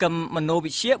ញាកឹមមនោ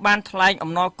វិជ្ជាបានថ្លែង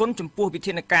អំណរគុណចំពោះវិ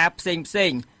ធានការផ្សេ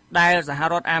ងដែលសហ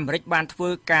រដ្ឋអាមេរិកបានធ្វើ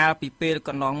កាលពីពេលក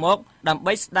ន្លងមកដើម្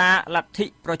បីស្ដារលទ្ធិ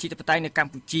ប្រជាធិបតេយ្យនៅក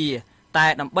ម្ពុជាតែ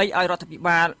ដើម្បីឲ្យរដ្ឋាភិ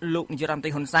បាលលោកនាយរដ្ឋមន្ត្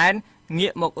រីហ៊ុនសែនងា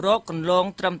កមករកគន្លង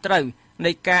ត្រឹមត្រូវ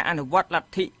នៃការអនុវត្តលទ្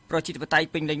ធិប្រជាធិបតេយ្យ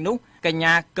ពេញលេញនោះកញ្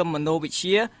ញាកឹមមនោវិជ្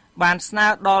ជាបានស្នើ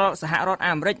ដល់សហរដ្ឋ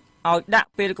អាមេរិកឲ្យដាក់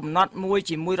ពេលកំណត់មួយ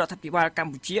ជាមួយរដ្ឋាភិបាលក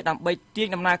ម្ពុជាដើម្បីទាញ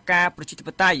ដំណើរការប្រជាធិប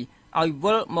តេយ្យឲ្យ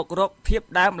វិលមករកភាព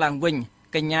ដើមឡើងវិញ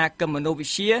កញ្ញាកឹមមនោវិ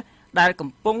ជ្ជាដែលកំ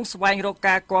ពុងស្វែងរក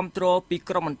ការគាំទ្រពី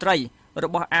ក្រមមន្ត្រីរ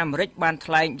បស់អាមេរិកបាន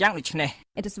ថ្លែងយ៉ាងដូចនេះ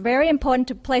It is very important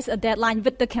to place a deadline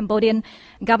with the Cambodian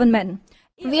government.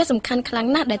 វាសំខាន់ខ្លាំង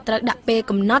ណាស់ដែលត្រូវដាក់ពេល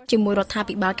កំណត់ជាមួយរដ្ឋា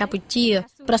ភិបាលកម្ពុជា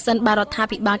ប្រសិនបើរដ្ឋា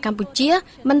ភិបាលកម្ពុជា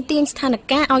មិនទាញស្ថាន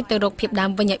ភាពឲ្យទៅរកភាពដើ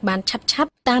មវិញឲ្យបានឆាប់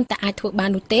តាមតែអាចធ្វើបាន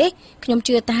នោះទេខ្ញុំ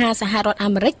ជឿថាសហរដ្ឋអា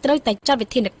មេរិកត្រូវតែចាត់វិ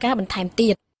ធានការបន្ថែមទៀ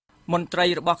តមន្ត្រី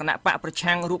របស់គណៈបកប្រ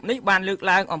ឆាំងរូបនេះបានលើក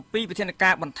ឡើងអំពីវិធានកា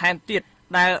របន្ថែមទៀត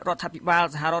ដែលរដ្ឋាភិបាល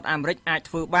សហរដ្ឋអាមេរិកអាច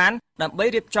ធ្វើបានដើម្បី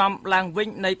រៀបចំឡើងវិញ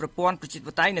នៃប្រព័ន្ធប្រជាធិប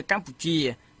តេយ្យនៅកម្ពុជា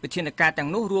វិធានការទាំង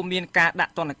នោះរួមមានការដា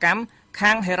ក់ទណ្ឌកម្ម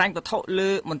ខាងហិរញ្ញវត្ថុលើ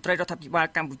មន្ត្រីរដ្ឋាភិបាល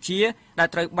កម្ពុជាដែល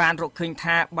ត្រូវបានរកឃើញ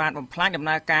ថាបានបំផ្លាញដំ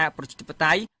ណើរការប្រជាធិប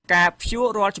តេយ្យការព្យួរ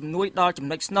រាល់ជំនួយដល់ចំ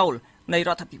ណុចស្នូលនៃរ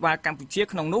ដ្ឋាភិបាលកម្ពុជា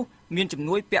ក្នុងនោះមានជំ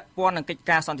នួយពាក់ព័ន្ធនឹងកិច្ច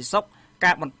ការសន្តិសុខ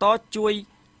ការបន្តជួយ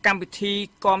កម្មវិធី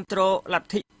គាំទ្រលទ្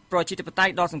ធិប្រជាធិបតេយ្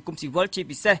យដល់សង្គមស៊ីវិលជា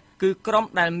ពិសេសគឺក្រុម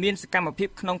ដែលមានសកម្មភាព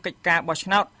ក្នុងកិច្ចការបោះឆ្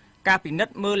នោតការពិនិត្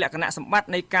យមើលលក្ខណៈសម្បត្តិ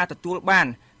នៃការទទួលបាន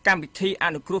កម្មវិធីអ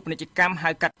នុគ្រោះពាណិជ្ជកម្មហៅ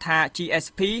កាត់ថា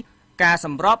GSP ការស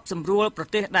ម្របសម្រួលប្រ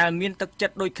ទេសដែលមានទឹកចិ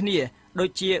ត្តដូចគ្នា ដូច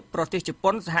ជាប្រទេសជ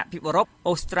ប៉ុនសហភាពអឺរ៉ុប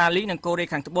អូស្ត្រាលីនិងកូរ៉េ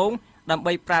ខាងត្បូងដើម្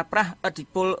បីប្រើប្រាស់ឥទ្ធិ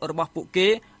ពលរបស់ពួកគេ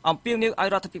អំពាវនាវឲ្យ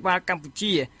រដ្ឋាភិបាលកម្ពុ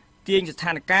ជាទាញស្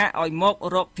ថានភាពឲ្យមក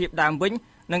រកភាពដើមវិញ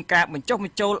និងការបញ្ចុះប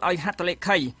ញ្ចូលឲ្យហត្ថលេ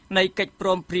ខីនៃកិច្ចព្រ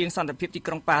មព្រៀងសន្តិភាពទី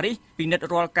ក្រុងប៉ារីសពិនិត្យ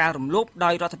រាល់ការរំលោភដោ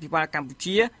យរដ្ឋាភិបាលកម្ពុ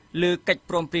ជាលើកិច្ច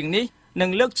ព្រមព្រៀងនេះនិង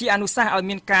លើកជាអនុសាសន៍ឲ្យ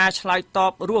មានការឆ្លើយត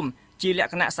បរួមជាល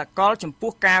ក្ខណៈសកលចំ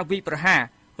ពោះការវាយប្រហារ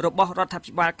របស់រដ្ឋា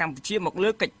ភិបាលកម្ពុជាមកលើ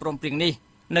កិច្ចព្រមព្រៀងនេះ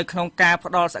នៅក្នុងការ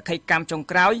ផ្ដល់សក្ខីកម្មចុង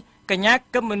ក្រោយកញ្ញា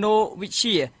កឹមមនោវិជ្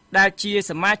ជាដែលជា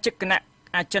សមាជិកគណៈ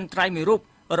អចិន្ត្រៃយ៍មួយរូប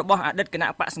របស់អតីតគណៈ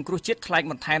បកសង្គ្រោះជាតិថ្លែង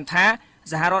បន្ថែមថា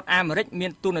សហរដ្ឋអាមេរិកមា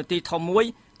នទូនាទីធំមួយ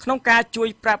ក្នុងការជួយ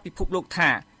ប្រាប់ពិភពលោកថា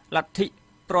លទ្ធិ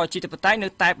ប្រជាធិបតេយ្យនៅ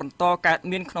តែបន្តកើត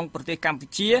មានក្នុងប្រទេសកម្ពុ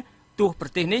ជាទោះប្រ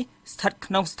ទេសនេះស្ថិត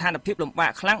ក្នុងស្ថានភាពលំបា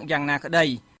កខ្លាំងយ៉ាងណាក្តី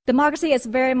Democracy is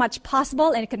very much possible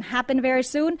and it can happen very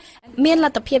soon. មានល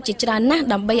ទ្ធភាពជាច្រើនណាស់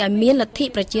ដើម្បីឲ្យមានលទ្ធិ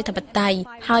ប្រជាធិបតេយ្យ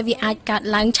ហើយវាអាចកើត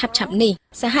ឡើងឆាប់ៗនេះ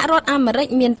សហរដ្ឋអាមេរិក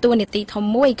មានតួនាទីធំ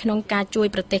មួយក្នុងការជួយ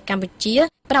ប្រទេសកម្ពុជា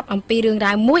ប្រាប់អំពីរឿង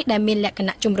រ៉ាវមួយដែលមានលក្ខ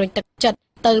ណៈជំរុញទឹកចិត្ត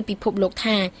ទៅពិភពលោក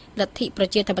ថាលទ្ធិប្រ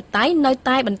ជាធិបតេយ្យនៅ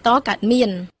តែបន្តកើតមាន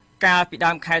កាលពី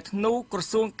ដើមខែធ្នូក្រ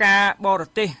សួងការបរ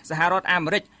ទេសសហរដ្ឋអាមេ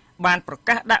រិកបានប្រ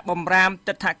កាសដាក់បំរាម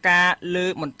ទិដ្ឋាការលើ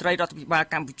មន្ត្រីរដ្ឋាភិបាល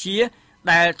កម្ពុជា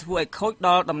ដែលធ្វើឲ្យខូចដ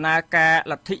ល់ដំណើរការ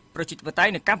លទ្ធិប្រជាធិបតេយ្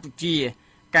យនៅកម្ពុជា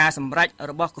ការសម្រេច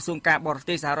របស់ក្រសួងការបរ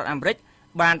ទេសសហរដ្ឋអាមេរិក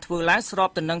បានធ្វើឡើងស្រប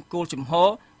ទៅនឹងគោលជំហរ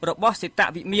របស់សេត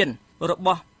វិមានរប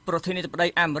ស់ប្រធានាធិបតី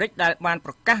អាមេរិកដែលបាន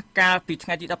ប្រកាសកាលពីថ្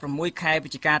ងៃទី16ខែវិ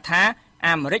ច្ឆិកាថា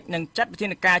អាមេរិកនឹងចាត់វិធា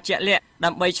នការជាក់លាក់ដើ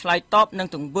ម្បីឆ្លើយតបនឹង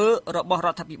ទង្វើរបស់រ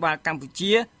ដ្ឋាភិបាលកម្ពុ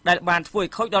ជាដែលបានធ្វើឲ្យ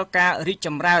ខូចដល់ការរីកច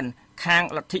ម្រើនខាង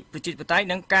លទ្ធិប្រជាធិបតេយ្យ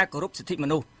និងការគោរពសិទ្ធិម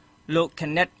នុស្សលោក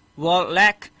Kenneth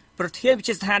Wallach ប្រធានវិទ្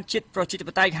យាស្ថានជាតិប្រជាធិប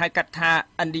តេយ្យហៅកាត់ថា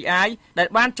NDI ដែល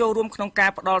បានចូលរួមក្នុងការ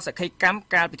ផ្ដល់សក្ខីកម្ម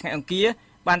កាលពីថ្ងៃអង្គារ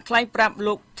បានថ្លែងប្រាប់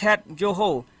លោក Ted Yoho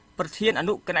ប្រធានអ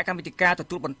នុគណៈកម្មាធិការទ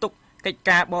ទួលបន្ទុកកិច្ច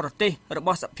ការបរទេសរប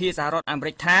ស់សភាសហរដ្ឋអាមេ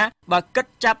រិកថាបើគិត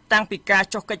ចាប់តាំងពីការ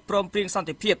ចុះកិច្ចព្រមព្រៀងសន្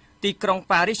តិភាពទីក្រុង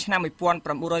ប៉ារីសឆ្នាំ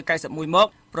1991មក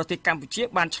ប្រទេសកម្ពុជា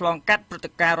បានឆ្លងកាត់ព្រឹត្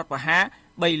តិការណ៍រដ្ឋប្រហារ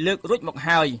3លើករួចមក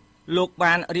ហើយលោក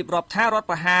បានរៀបរាប់ថារដ្ឋ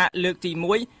ប្រហារលើកទី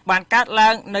1បានកើតឡើ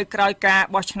ងនៅក្រោយការ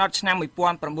បោះឆ្នោតឆ្នាំ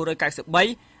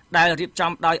1993ដែលរៀប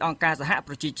ចំដោយអង្គការសហ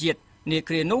ប្រជាជាតិនា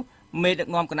គ្រានោះមេដឹក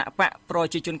នាំគណៈបកប្រ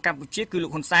ជាជនកម្ពុជាគឺលោ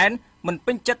កហ៊ុនសែនមិន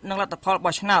ពេញចិត្តនឹងលទ្ធផល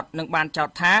បោះឆ្នោតនិងបានចោទ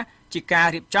ថាជាការ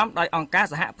រៀបចំដោយអង្គការ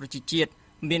សហប្រជាជាតិ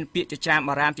មានពាក្យចចាម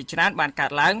អារាមជាច្រើនបានកើ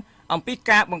តឡើងអំពី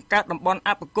ការបង្កើតតំបន់អ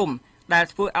បគមដែល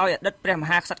ធ្វើឲ្យអតីតព្រះម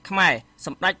ហាក្សត្រខ្មែរស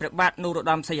ម្ដេចព្រះបាទនរោត្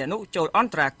តមសីហនុចូលអ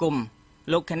ន្តរាគមន៍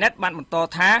លោក Kenneth បានបន្ត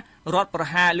ថារដ្ឋប្រ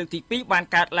ហារលើកទី2បាន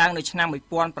កើតឡើងនៅឆ្នាំ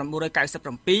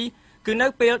1997គឺនៅ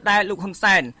ពេលដែលលោកហ៊ុន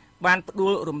សែនបានផ្ដួ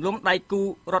លរំលំដៃគូ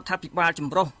រដ្ឋាភិបាលច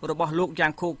ម្រុះរបស់លោកយ៉ា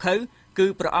ងឃោឃៅគឺ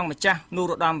ព្រះអង្គម្ចាស់ន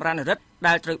រោត្តមរណរដ្ឋ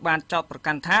ដែលត្រូវបានចោទប្រ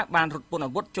កាន់ថាបានរត់ពន្ធ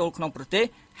អាវុធចូលក្នុងប្រទេស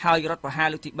ហើយរដ្ឋប្រហារ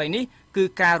លើកទី3នេះគឺ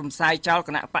ការរំសាយចោលគ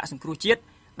ណៈបកសង្គ្រោះជាតិ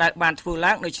ដែលបានធ្វើ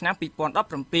ឡើងនៅឆ្នាំ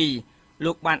2017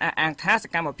លោកបានអះអាងថាស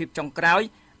កម្មភាពចុងក្រោយ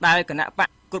ដែលគណៈបក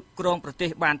គ្រប់គ្រងប្រទេស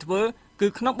បានធ្វើគឺ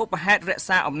ក្នុងបុព្វហេតុរក្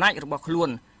សាអំណាចរបស់ខ្លួន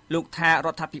លោកថារ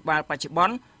ដ្ឋាភិបាលបច្ចុប្ប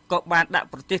ន្នក៏បានដាក់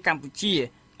ប្រទេសកម្ពុជា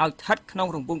ឲ្យស្ថិតក្នុង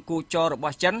រង្វង់គោចររប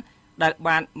ស់ចិនដែល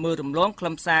បានមើលរំលងខ្លឹ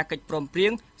មសារកិច្ចព្រមព្រៀ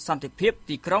ងសន្តិភាព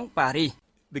ទីក្រុងប៉ារីស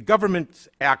The government's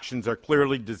actions are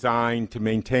clearly designed to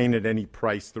maintain at any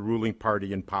price the ruling party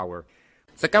in power.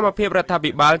 សកម្មភាពរដ្ឋា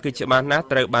ភិបាលគឺច្បាស់ណាស់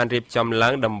ត្រូវបានរៀបចំឡើ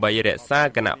ងដើម្បីរក្សា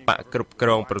គណៈបកគ្រប់គ្រ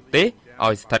ងប្រទេស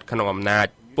ឲ្យស្ថិតក្នុងអំណាច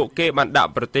ពួកគេបានដា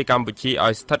ក់ប្រទេសកម្ពុជាឲ្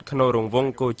យស្ថិតក្នុងរង្វង់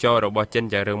គោចររបស់ចិន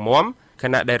យ៉ាងរឹងមាំខ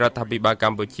ណៈដែលរដ្ឋាភិបាលក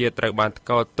ម្ពុជាត្រូវបានថ្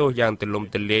កោលទោសយ៉ាងទូលំ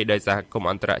ទូលាយដោយសហគមន៍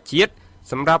អន្តរជាតិ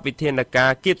សម្រាប់វិធានកា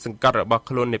រគៀបសង្កត់របស់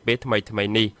ខ្លួននៅពេលថ្មី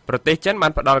នេះប្រទេសចិនបា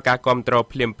នផ្ដល់ការគាំទ្រ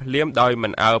ភ្លាមដោយមិ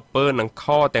នអើពើនឹងខ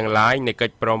ទាំងឡាយនៃកិ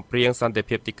ច្ចព្រមព្រៀងសន្តិ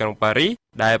ភាពទីក្រុងប៉ារីស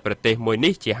ដែលប្រទេសមួយ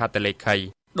នេះជាហត្ថលេខី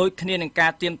ដូចគ្នានឹងកា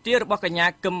រទាមទាររបស់កញ្ញា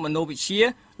កឹមមនោវិជ្ជា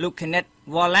លោក Kenneth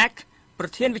Wallach ប្រ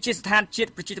ធានវិទ្យាស្ថានជា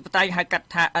តិប្រជាធិបតេយ្យហៅកាត់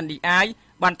ថា NDI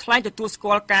បានថ្លែងទទួលស្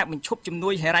គាល់ការបញ្ឈប់ជំនួ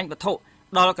យហិរញ្ញវត្ថុ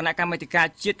ដល់គណៈកម្មាធិការ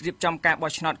ជាតិរៀបចំការ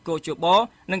បោះឆ្នោតកោជប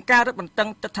និងការរឹតបន្តឹង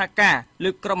ទិដ្ឋាការលើ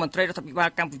ក្រុមមន្ត្រីរដ្ឋាភិបាល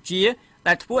កម្ពុជា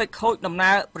ដែលធ្វើឲ្យខូចដំ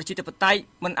ណើរប្រជាធិបតេយ្យ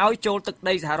មិនឲ្យចូលទឹក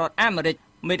ដីសហរដ្ឋអាមេរិក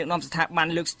មេដឹកនាំស្ថាប័ន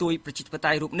លើកស្ទួយប្រជាធិប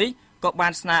តេយ្យរូបនេះក៏បា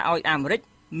នស្នើឲ្យអាមេរិក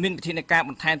មានវិធានការប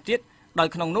ន្ថែមទៀតដោយ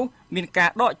ក្នុងនោះមានការ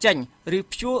ដកចេញឬ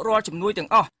ព្យួររាល់ជំនួយទាំង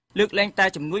អស់លើកលែងតែ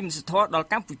ជំនួយមនុស្សធម៌ដល់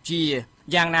កម្ពុជា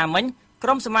យ៉ាងណាមិញក្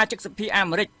រុមសមាជិកសភាអា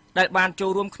មេរិកដែលបានចូល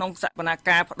រួមក្នុងសកម្ម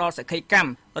ភាពផ្ដល់សក្ខីកម្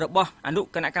មរបស់អនុ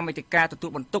គណៈកម្មាធិការទទួ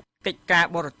លបន្ទុកកិច្ចការ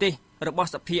បរទេសរបស់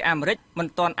សភាអាមេរិកមិន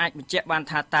ទាន់អាចបញ្ជាក់បាន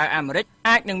ថាតើអាមេរិក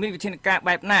អាចនឹងមានវិធានការ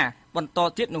បែបណាបន្ត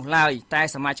ទៀតនោះឡើយតែ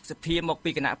សមាជិកសភាមកពី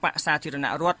គណៈបកសាធារណ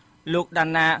រដ្ឋលោក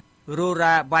Dana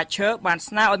Rora Bacher បាន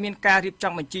ស្នើឲ្យមានការរៀប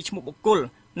ចំបញ្ជីឈ្មោះបុគ្គល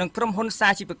និងក្រុមហ៊ុនសា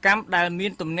ជីវកម្មដែលមា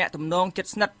នទំនាក់ទំនងជិត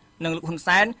ស្និទ្ធនឹងលោកហ៊ុន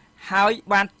សែន ហើយ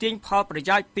បានទាញផលប្រ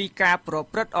យោជន៍ពីការប្រ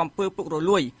ព្រឹត្តអំពើពុករ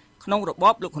លួយក្នុងរប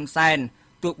បលោកហ៊ុនសែន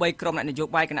ទោះបីក្រុមអ្នកនយោ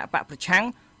បាយគណៈបកប្រឆាំង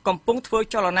កំពុងធ្វើ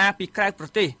ចលនាពីក្រៅប្រ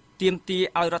ទេសទាមទារ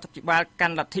ឲ្យរដ្ឋាភិបាលកា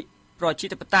ន់លទ្ធិប្រជា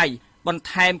ធិបតេយ្យបន្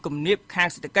ថែមគំនាបខាង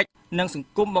សេដ្ឋកិច្ចនិងសង្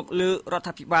គមមកលើរដ្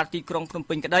ឋាភិបាលទីក្រុងភ្នំ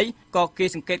ពេញក្តីក៏គេ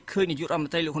សង្កេតឃើញនាយករដ្ឋម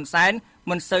ន្ត្រីលោកហ៊ុនសែន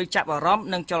មិនសូវចាប់អារម្មណ៍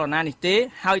នឹងចលនានេះទេ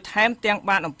ហើយថែមទាំង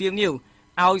បានអំពាវនាវ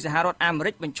ឲ្យសហរដ្ឋអាមេ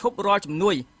រិកបញ្ឈប់រាល់ជំ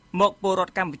នួយមកពលរ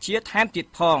ដ្ឋកម្ពុជាថែមទៀត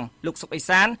ផងលោកសុកអេ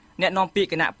សានអ្នកនាំពាក្យ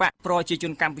គណៈបកប្រជាជ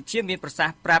នកម្ពុជាមានប្រសាស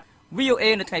ន៍ប្រាប់ VOA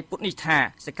នៅថ្ងៃពុធនេះថា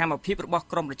សកម្មភាពរបស់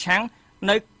ក្រុមប្រឆាំង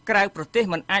នៅក្រៅប្រទេស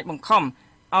មិនអាចបង្ខំ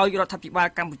ឲ្យរដ្ឋាភិបាល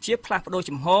កម្ពុជាផ្លាស់ប្តូរ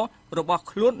ជំហររបស់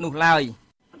ខ្លួននោះឡើយ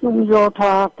ខ្ញុំយល់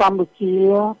ថាកម្ពុជា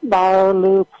ដើរ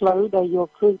លើផ្លូវដែលយក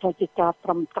ឃើញថាជាការត្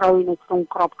រឹមត្រូវនៅក្នុង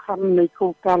ក្របខ័ណ្ឌនៃគោ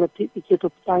លការណ៍លទ្ធិប្រជាធិ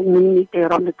បតេយ្យនិងនីតិ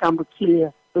រដ្ឋនៅកម្ពុជា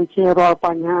ដូចជារាល់ប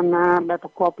ញ្ហាណាដែលប្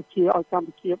រកបប្រជាឲ្យកម្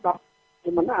ពុជាដោះ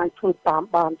វាមិនអាចធ្វើតាម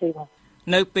បានទេបាទ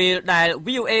នៅពេលដែល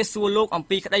VOA សួរលោកអំ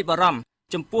ពីក្តីបារម្ភ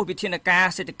ចំពោះវិធានការ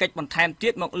សេដ្ឋកិច្ចបន្ថែមទៀ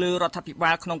តមកលើរដ្ឋាភិ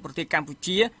បាលក្នុងប្រទេសកម្ពុ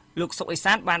ជាលោកសុកអេ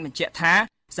សានបានបញ្ជាក់ថា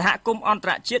សហគមន៍អន្ត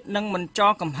រជាតិនឹងមិនច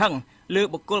ងកំហឹងលើ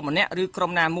បុគ្គលម្នាក់ឬក្រុ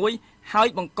មណាមួយហើយ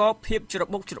បង្កភាពច្រ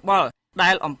បូកច្របល់ដែ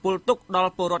លអំពុលទុកដ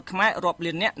ល់ពលរដ្ឋខ្មែររាប់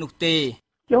លាននាក់នោះទេ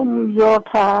ខ្ញុំយល់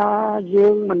ថាយើ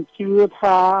ងមិនជឿ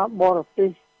ថាបរទេស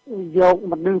យក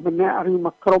មនុស្សម្នាក់ឬ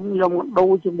មួយក្រុមយកមកដូ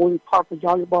រជាមួយផលប្រ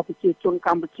យោជន៍របស់ប្រជាជនក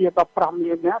ម្ពុជា15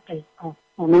លាននាក់ទេ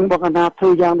អានឹងបើកណាធ្វើ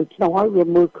យ៉ាងដូចនោះហើយវា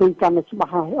មើលឃើញកាន់តែច្បា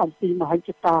ស់ហើយអំពីមហិច្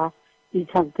ឆតាពី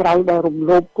ខាងក្រៅដែលរំ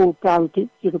លោភគោលការណ៍លទ្ធិ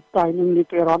ប្រជាធិបតេយ្យនិងនី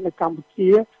តិរដ្ឋនៅកម្ពុជា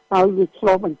ហើយវាឆ្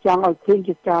លុះបញ្ចាំងឲ្យឃើញ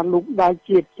ជាការលូកដៃ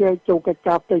ជាតិជ័យចូលកិច្ច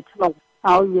ការផ្ទៃក្នុង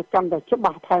ហើយវាកាន់តែច្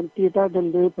បាស់ថែមទៀតទៅ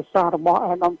លើប្រសាសន៍របស់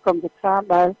អាដាមកម្មសិក្ខា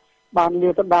ដែលបានលា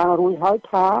តត្រដាងរួចហើយ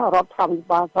ថារដ្ឋាភិ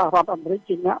បាលសហរដ្ឋអាមេរិក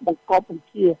ជាអ្នកបង្កប់បញ្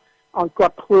ជាឲ្យគា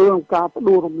ត់ធ្វើអង្គការផ្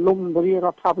ដួលរំលំរាជរ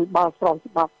ដ្ឋាភិបាលស្រប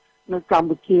ច្បាប់នៅកម្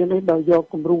ពុជានេះដោយយក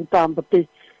គំរូតាមប្រទេស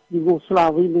យូហ្គោស្លា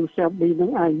វីនិងសេប៊ីនឹ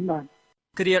ងឯងបាន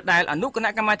គ្រាដែលអនុគ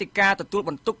ណៈកម្មាធិការទទួល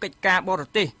បន្ទុកកិច្ចការបរ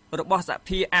ទេសរបស់សហ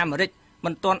ភាពអាមេរិក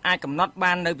មិនទាន់អាចកំណត់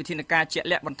បាននៅវិធានការជាក់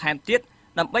លាក់បន្ថែមទៀត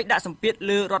ដើម្បីដាក់សម្ពាធ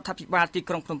លើរដ្ឋាភិបាលទី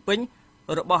ក្រុងភ្នំពេញ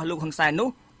របស់លោកហ៊ុនសែននោះ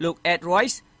លោក Ed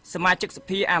Royce សមាជិកស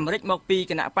ភាអាមេរិកមកពី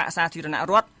គណៈបកសាធារណ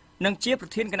រដ្ឋនិងជាប្រ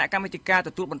ធានគណៈកម្មាធិការទ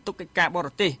ទួលបន្ទុកកិច្ចការបរ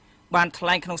ទេសបានថ្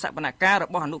លែងក្នុងសកម្មភាពរ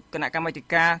បស់អនុគណៈកម្មាធិ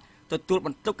ការទទួលប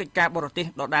ន្ទុកកិច្ចការបរទេស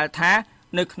ដដែលថា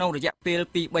នៅក្នុងរយៈពេល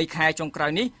 2-3 ខែចុងក្រោ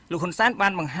យនេះលោកហ៊ុនសែនបា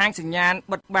នបង្ហាញសញ្ញាណ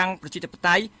បិទបាំងប្រជាធិប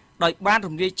តេយ្យដោយបាន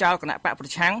រំលាយចោលគណៈបកប្រ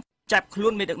ឆាំងចាប់ខ្លួ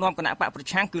នមេដឹកនាំគណៈបកប្រ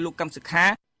ឆាំងគឺលោកកឹមសុខា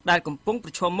ដែលកំពុងប្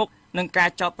រឈមមុខនឹងការ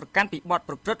ចោទប្រកាន់ពីបទ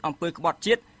ប្រព្រឹត្តអំពើក្បត់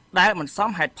ជាតិដែលមិនសម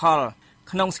ហេតុផល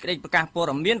ក្នុងសេចក្តីប្រកាសព័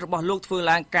ត៌មានរបស់លោកធ្វើ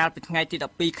ឡើងកាលពីថ្ងៃទី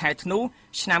12ខែធ្នូ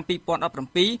ឆ្នាំ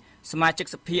2017សមាជិក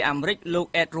សភាអាមេរិកលោក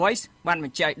Ed Royce បានប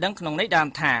ញ្ជាក់ឲ្យដឹងក្នុងន័យដើម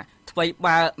ថាថ្មី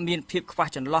បើមានភាពខ្វះ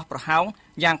ចន្លោះប្រហោង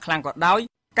យ៉ាងខ្លាំងក៏ដោយ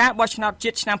ការបោះឆ្នោតជា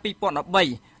តិឆ្នាំ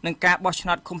2013និងការបោះឆ្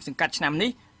នោតឃុំសង្កាត់ឆ្នាំនេះ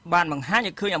បានបង្ហាញ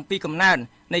ឲ្យឃើញអំពីកំណើន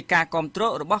នៃការគាំទ្រ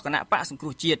របស់គណៈបកសង្គ្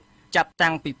រោះជាតិចាប់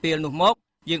តាំងពីពេលនោះមក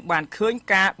យើងបានឃើញ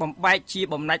ការបំបែកជា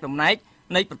បំណែក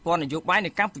នៃប្រព័ន្ធនយោបាយនៅ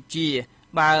កម្ពុជា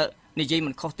បើនិយាយ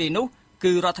មិនខុសទេនោះ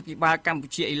គឺរដ្ឋាភិបាលកម្ពុ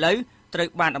ជាឥឡូវត្រូវ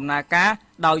បានដំណើរការ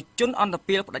ដោយជនអន្ត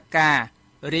ពាលផ្ដាច់ការ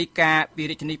រាយការណ៍ពី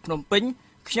រាជធានីភ្នំពេញ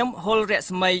ខ្ញុំហុលរ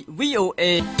ស្មី VOA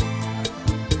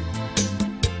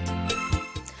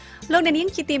លោកអ្នកនាង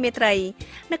ជាទីមេត្រី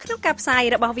នៅក្នុងការផ្សាយ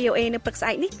របស់ VOA នៅព្រឹកស្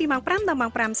អែកនេះពីម៉ោង5ដល់ម៉ោ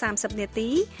ង 5:30 នាទី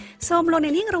សូមលោកអ្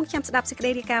នកនាងរងចាំស្ដាប់សេចក្តី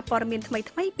រាយការណ៍ព័ត៌មានថ្មី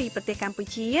ៗពីប្រទេសកម្ពុ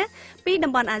ជាពី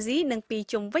តំបន់អាស៊ីនិងពី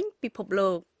ជុំវិញពិភព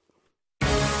លោក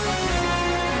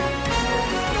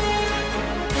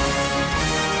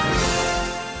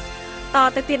ត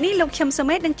ទៅទៀតនេះលោកឈឹមសុ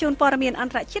មេតនឹងជូនព័ត៌មានអ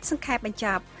ន្តរជាតិសង្ខេបបញ្ច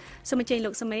ប់សូមអញ្ជើញ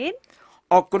លោកសុមេត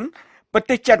អរគុណប្រ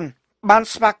ទេសចិនបាន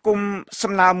ស្វាគមន៍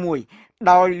សំណើមួយ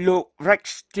ដោយលោក Rex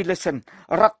Tillerson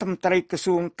រដ្ឋមន្ត្រីក្រ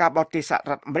សួងការបរទេសសហ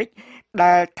រដ្ឋអាមេរិក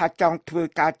ដែលថាចង់ធ្វើ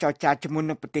ការចរចាជាមួយ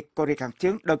នឹងប្រទេសកូរ៉េខាងជើ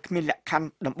ងដោយគ្មានលក្ខខណ្ឌ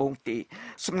ដំបូងទេ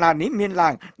សំណើនេះមានឡើ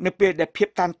ងនៅពេលដែលភាព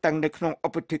តានតឹងនៅក្នុងឧ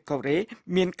បទ្វីបកូរ៉េ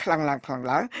មានខ្លាំងឡើង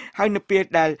ហើយនៅពេល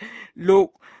ដែលលោក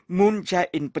Moon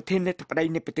Jae-in ប្រធានាធិបតី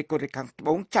នៃប្រទេសកូរ៉េខាងត្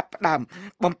បូងចាប់ផ្ដើម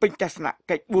បំពេញទស្សន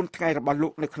កិច្ច4ថ្ងៃរបស់លោ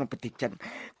កនៅក្នុងប្រទេសចិន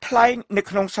ថ្លែងនៅ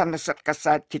ក្នុងសន្និសីទកា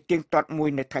សែតជាទៀងទាត់មួយ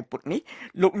នៅថ្ងៃពុធនេះ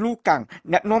លោកលូកាំង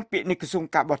អ្នកនាំពាក្យនៃក្រសួង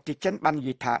ការបរទេសចិនបាននិ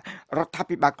យាយថារដ្ឋា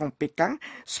ភិបាលក្រុងប៉េកាំង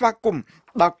ស្វាគមន៍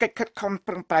ដល់កិច្ចខិតខំ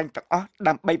ប្រឹងប្រែងទាំងអស់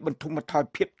ដើម្បីបន្ធូរបន្ថយ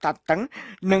ភាពតានតឹង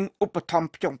និងឧបត្ថម្ភ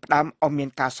ផ្ចង់ផ្ដើមឲ្យមាន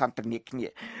ការសន្ទនាគ្នា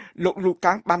លោកលូ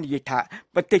កាំងបាននិយាយថា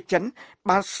ប្រទេសចិន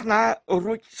បានស្នើ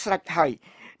រួចស្រេចហើយ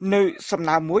នៅសំ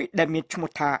ណើមួយដែលមានឈ្មោះ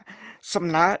ថាសំ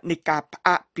ណើនៃការផ្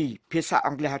អាកពីភាសាអ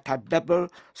ង់គ្លេសហៅថា double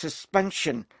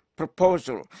suspension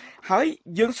proposal ហើយ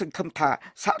យើងសង្ឃឹមថា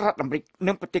សហរដ្ឋអាមេរិក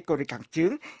និងប្រទេសកូរ៉េខាងជើ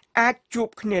ងអាចជួប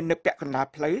គ្នានៅពាក់កណ្ដាល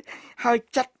ផ្លូវហើយ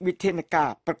ចាត់វិធានការ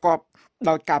ប្រកប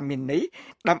ដោយការមានន័យ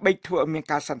ដើម្បីធ្វើឲ្យមាន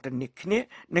ការសន្ទនាគ្នា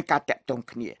និងការតាក់ទង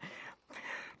គ្នា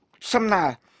សំណើ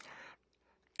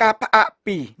ការផ្អាក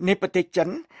ពីនៃប្រទេសចិន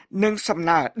និងសំ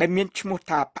ណើដែលមានឈ្មោះ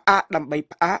ថាផ្អាកដើម្បី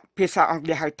ផ្អាកភាសាអង់គ្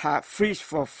លេសហៅថា freeze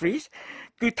for freeze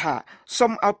គឺថាសូ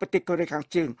មឲ្យប្រទេសកូរ៉េខាង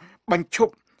ជើងបញ្ឈ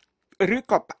ប់ឬ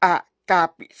ក៏ផ្អាកការ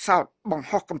ពិសោធន៍បង្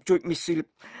ហោះកាំជ្រួចមីស៊ីល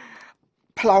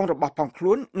ផ្លោងរបស់ផងខ្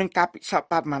លួននិងការពិសោធន៍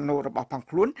ប៉ាម៉ាណូរបស់ផង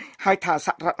ខ្លួនហើយថាស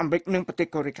ហរដ្ឋអាមេរិកនិងប្រទេស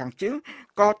កូរ៉េខាងជើង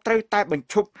ក៏ត្រូវតែបញ្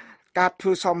ឈប់ការធ្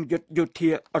វើសម្ពយុទ្ធយោធា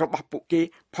របស់ពួកគេ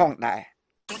ផងដែរ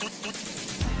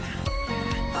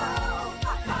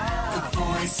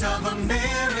Voice of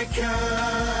America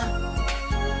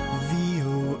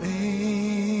VOA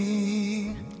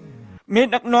មាន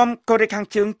ដឹកនាំកូរ៉េខាង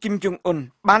ជើងគីមយុងអ៊ុន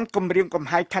បានគម្រាមកំ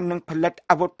ហែងថានឹងផលិត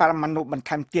អាវុធបរមាណុបន្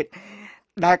ថែមទៀត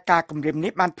ដែលការគម្រាម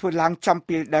នេះបានធ្វើឡើងចំ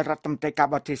ពេលដែលរដ្ឋមន្ត្រីការ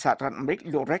បរទេសសហរដ្ឋអាមេរិក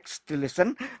លោក Rex Tillerson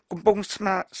កំពុងស្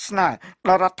នើដ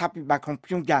ល់រដ្ឋាភិបាលของព្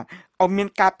យុងយ៉ាងឲ្យមាន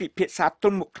ការពិភាក្សាទ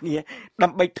ល់មុខគ្នាដើ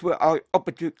ម្បីធ្វើឲ្យឧប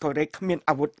ទ្វីបកូរ៉េគ្មាន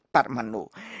អាវុធបរមាណុ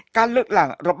ការលើកឡើង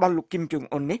របស់លោកគីមយុង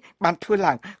អ៊ុននេះបានធ្វើ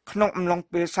ឡើងក្នុងអំឡុង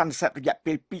ពេលសន្និសីទរយៈ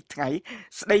ពេល2ថ្ងៃ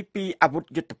ស្ដីពីអាវុធ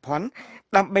យុទ្ធភ័ណ្ឌ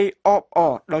ដើម្បីអបអ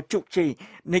រដល់ជោគជ័យ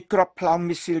នៃគ្រាប់ផ្លោង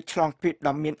មីស៊ីលឆ្លងទ្វីប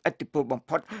ដ៏មានឥទ្ធិពលបំ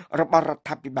ផុតរបស់រដ្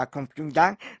ឋាភិបាលของព្យុងយ៉ា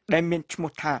ងដែលមានឈ្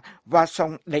មោះថាវ៉ាសុង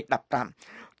លេខ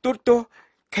15ទូរទស្សន៍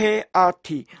KRT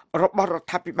របស់រដ្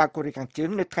ឋាភិបាលកូរ៉េខាងជើង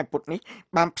នៅថ្ងៃពុធនេះ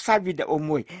បានផ្សាយវីដេអូ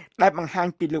មួយដែលបង្ហាញ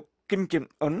ពីលោកគីម យុង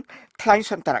អ៊ុនថ្លែង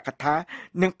សន្ទរកថា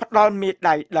នឹងផ្ដល់មេ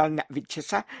ដាយដល់អ្នកវិទ្យា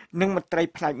សាស្ត្រនិងមន្ត្រី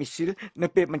ផ្នែកមីស៊ីលនៅ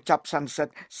ពេលបញ្ចប់សន្និសីទ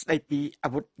ស្ដីពីអា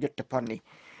វុធយុទ្ធភ័ណ្ឌនេះ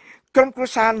ក្រុមគ្រួ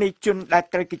សារនៃជនដែល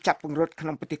ត្រូវគេចាប់ពង្រត់ក្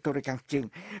នុងប្រទេសកូរ៉េខាងជើង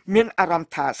មានអារម្ម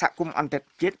ណ៍ថាសហគមន៍អន្តរ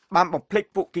ជាតិបានបំភ្លេច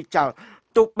ពួកគេចោល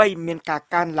ទោះបីមានការ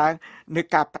កើនឡើងនៃ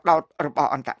ការផ្ដោតរបស់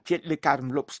អន្តរជាតិលើការរំ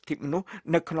លោភសិទ្ធិមនុស្ស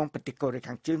នៅក្នុងប្រទេសកូរ៉េ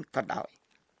ខាងជើងក៏ដោយ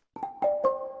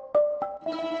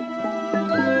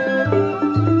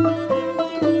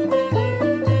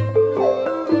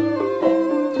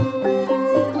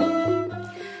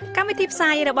ទីផ្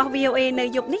សាយរបស់ VOA នៅ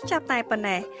យប់នេះចាប់តែប៉ុណ្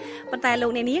ណេះប៉ុន្តែលោ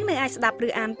កអ្នកនាងនៅអាចស្ដាប់ឬ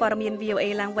អានព័ត៌មាន VOA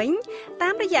ឡើងវិញតា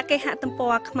មរយៈគេហទំព័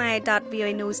រ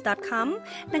khmer.voanews.com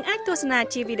និងអាចទស្សនា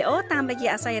ជាវីដេអូតាមរយៈ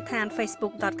អាសយដ្ឋាន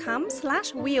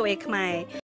facebook.com/voa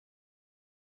khmer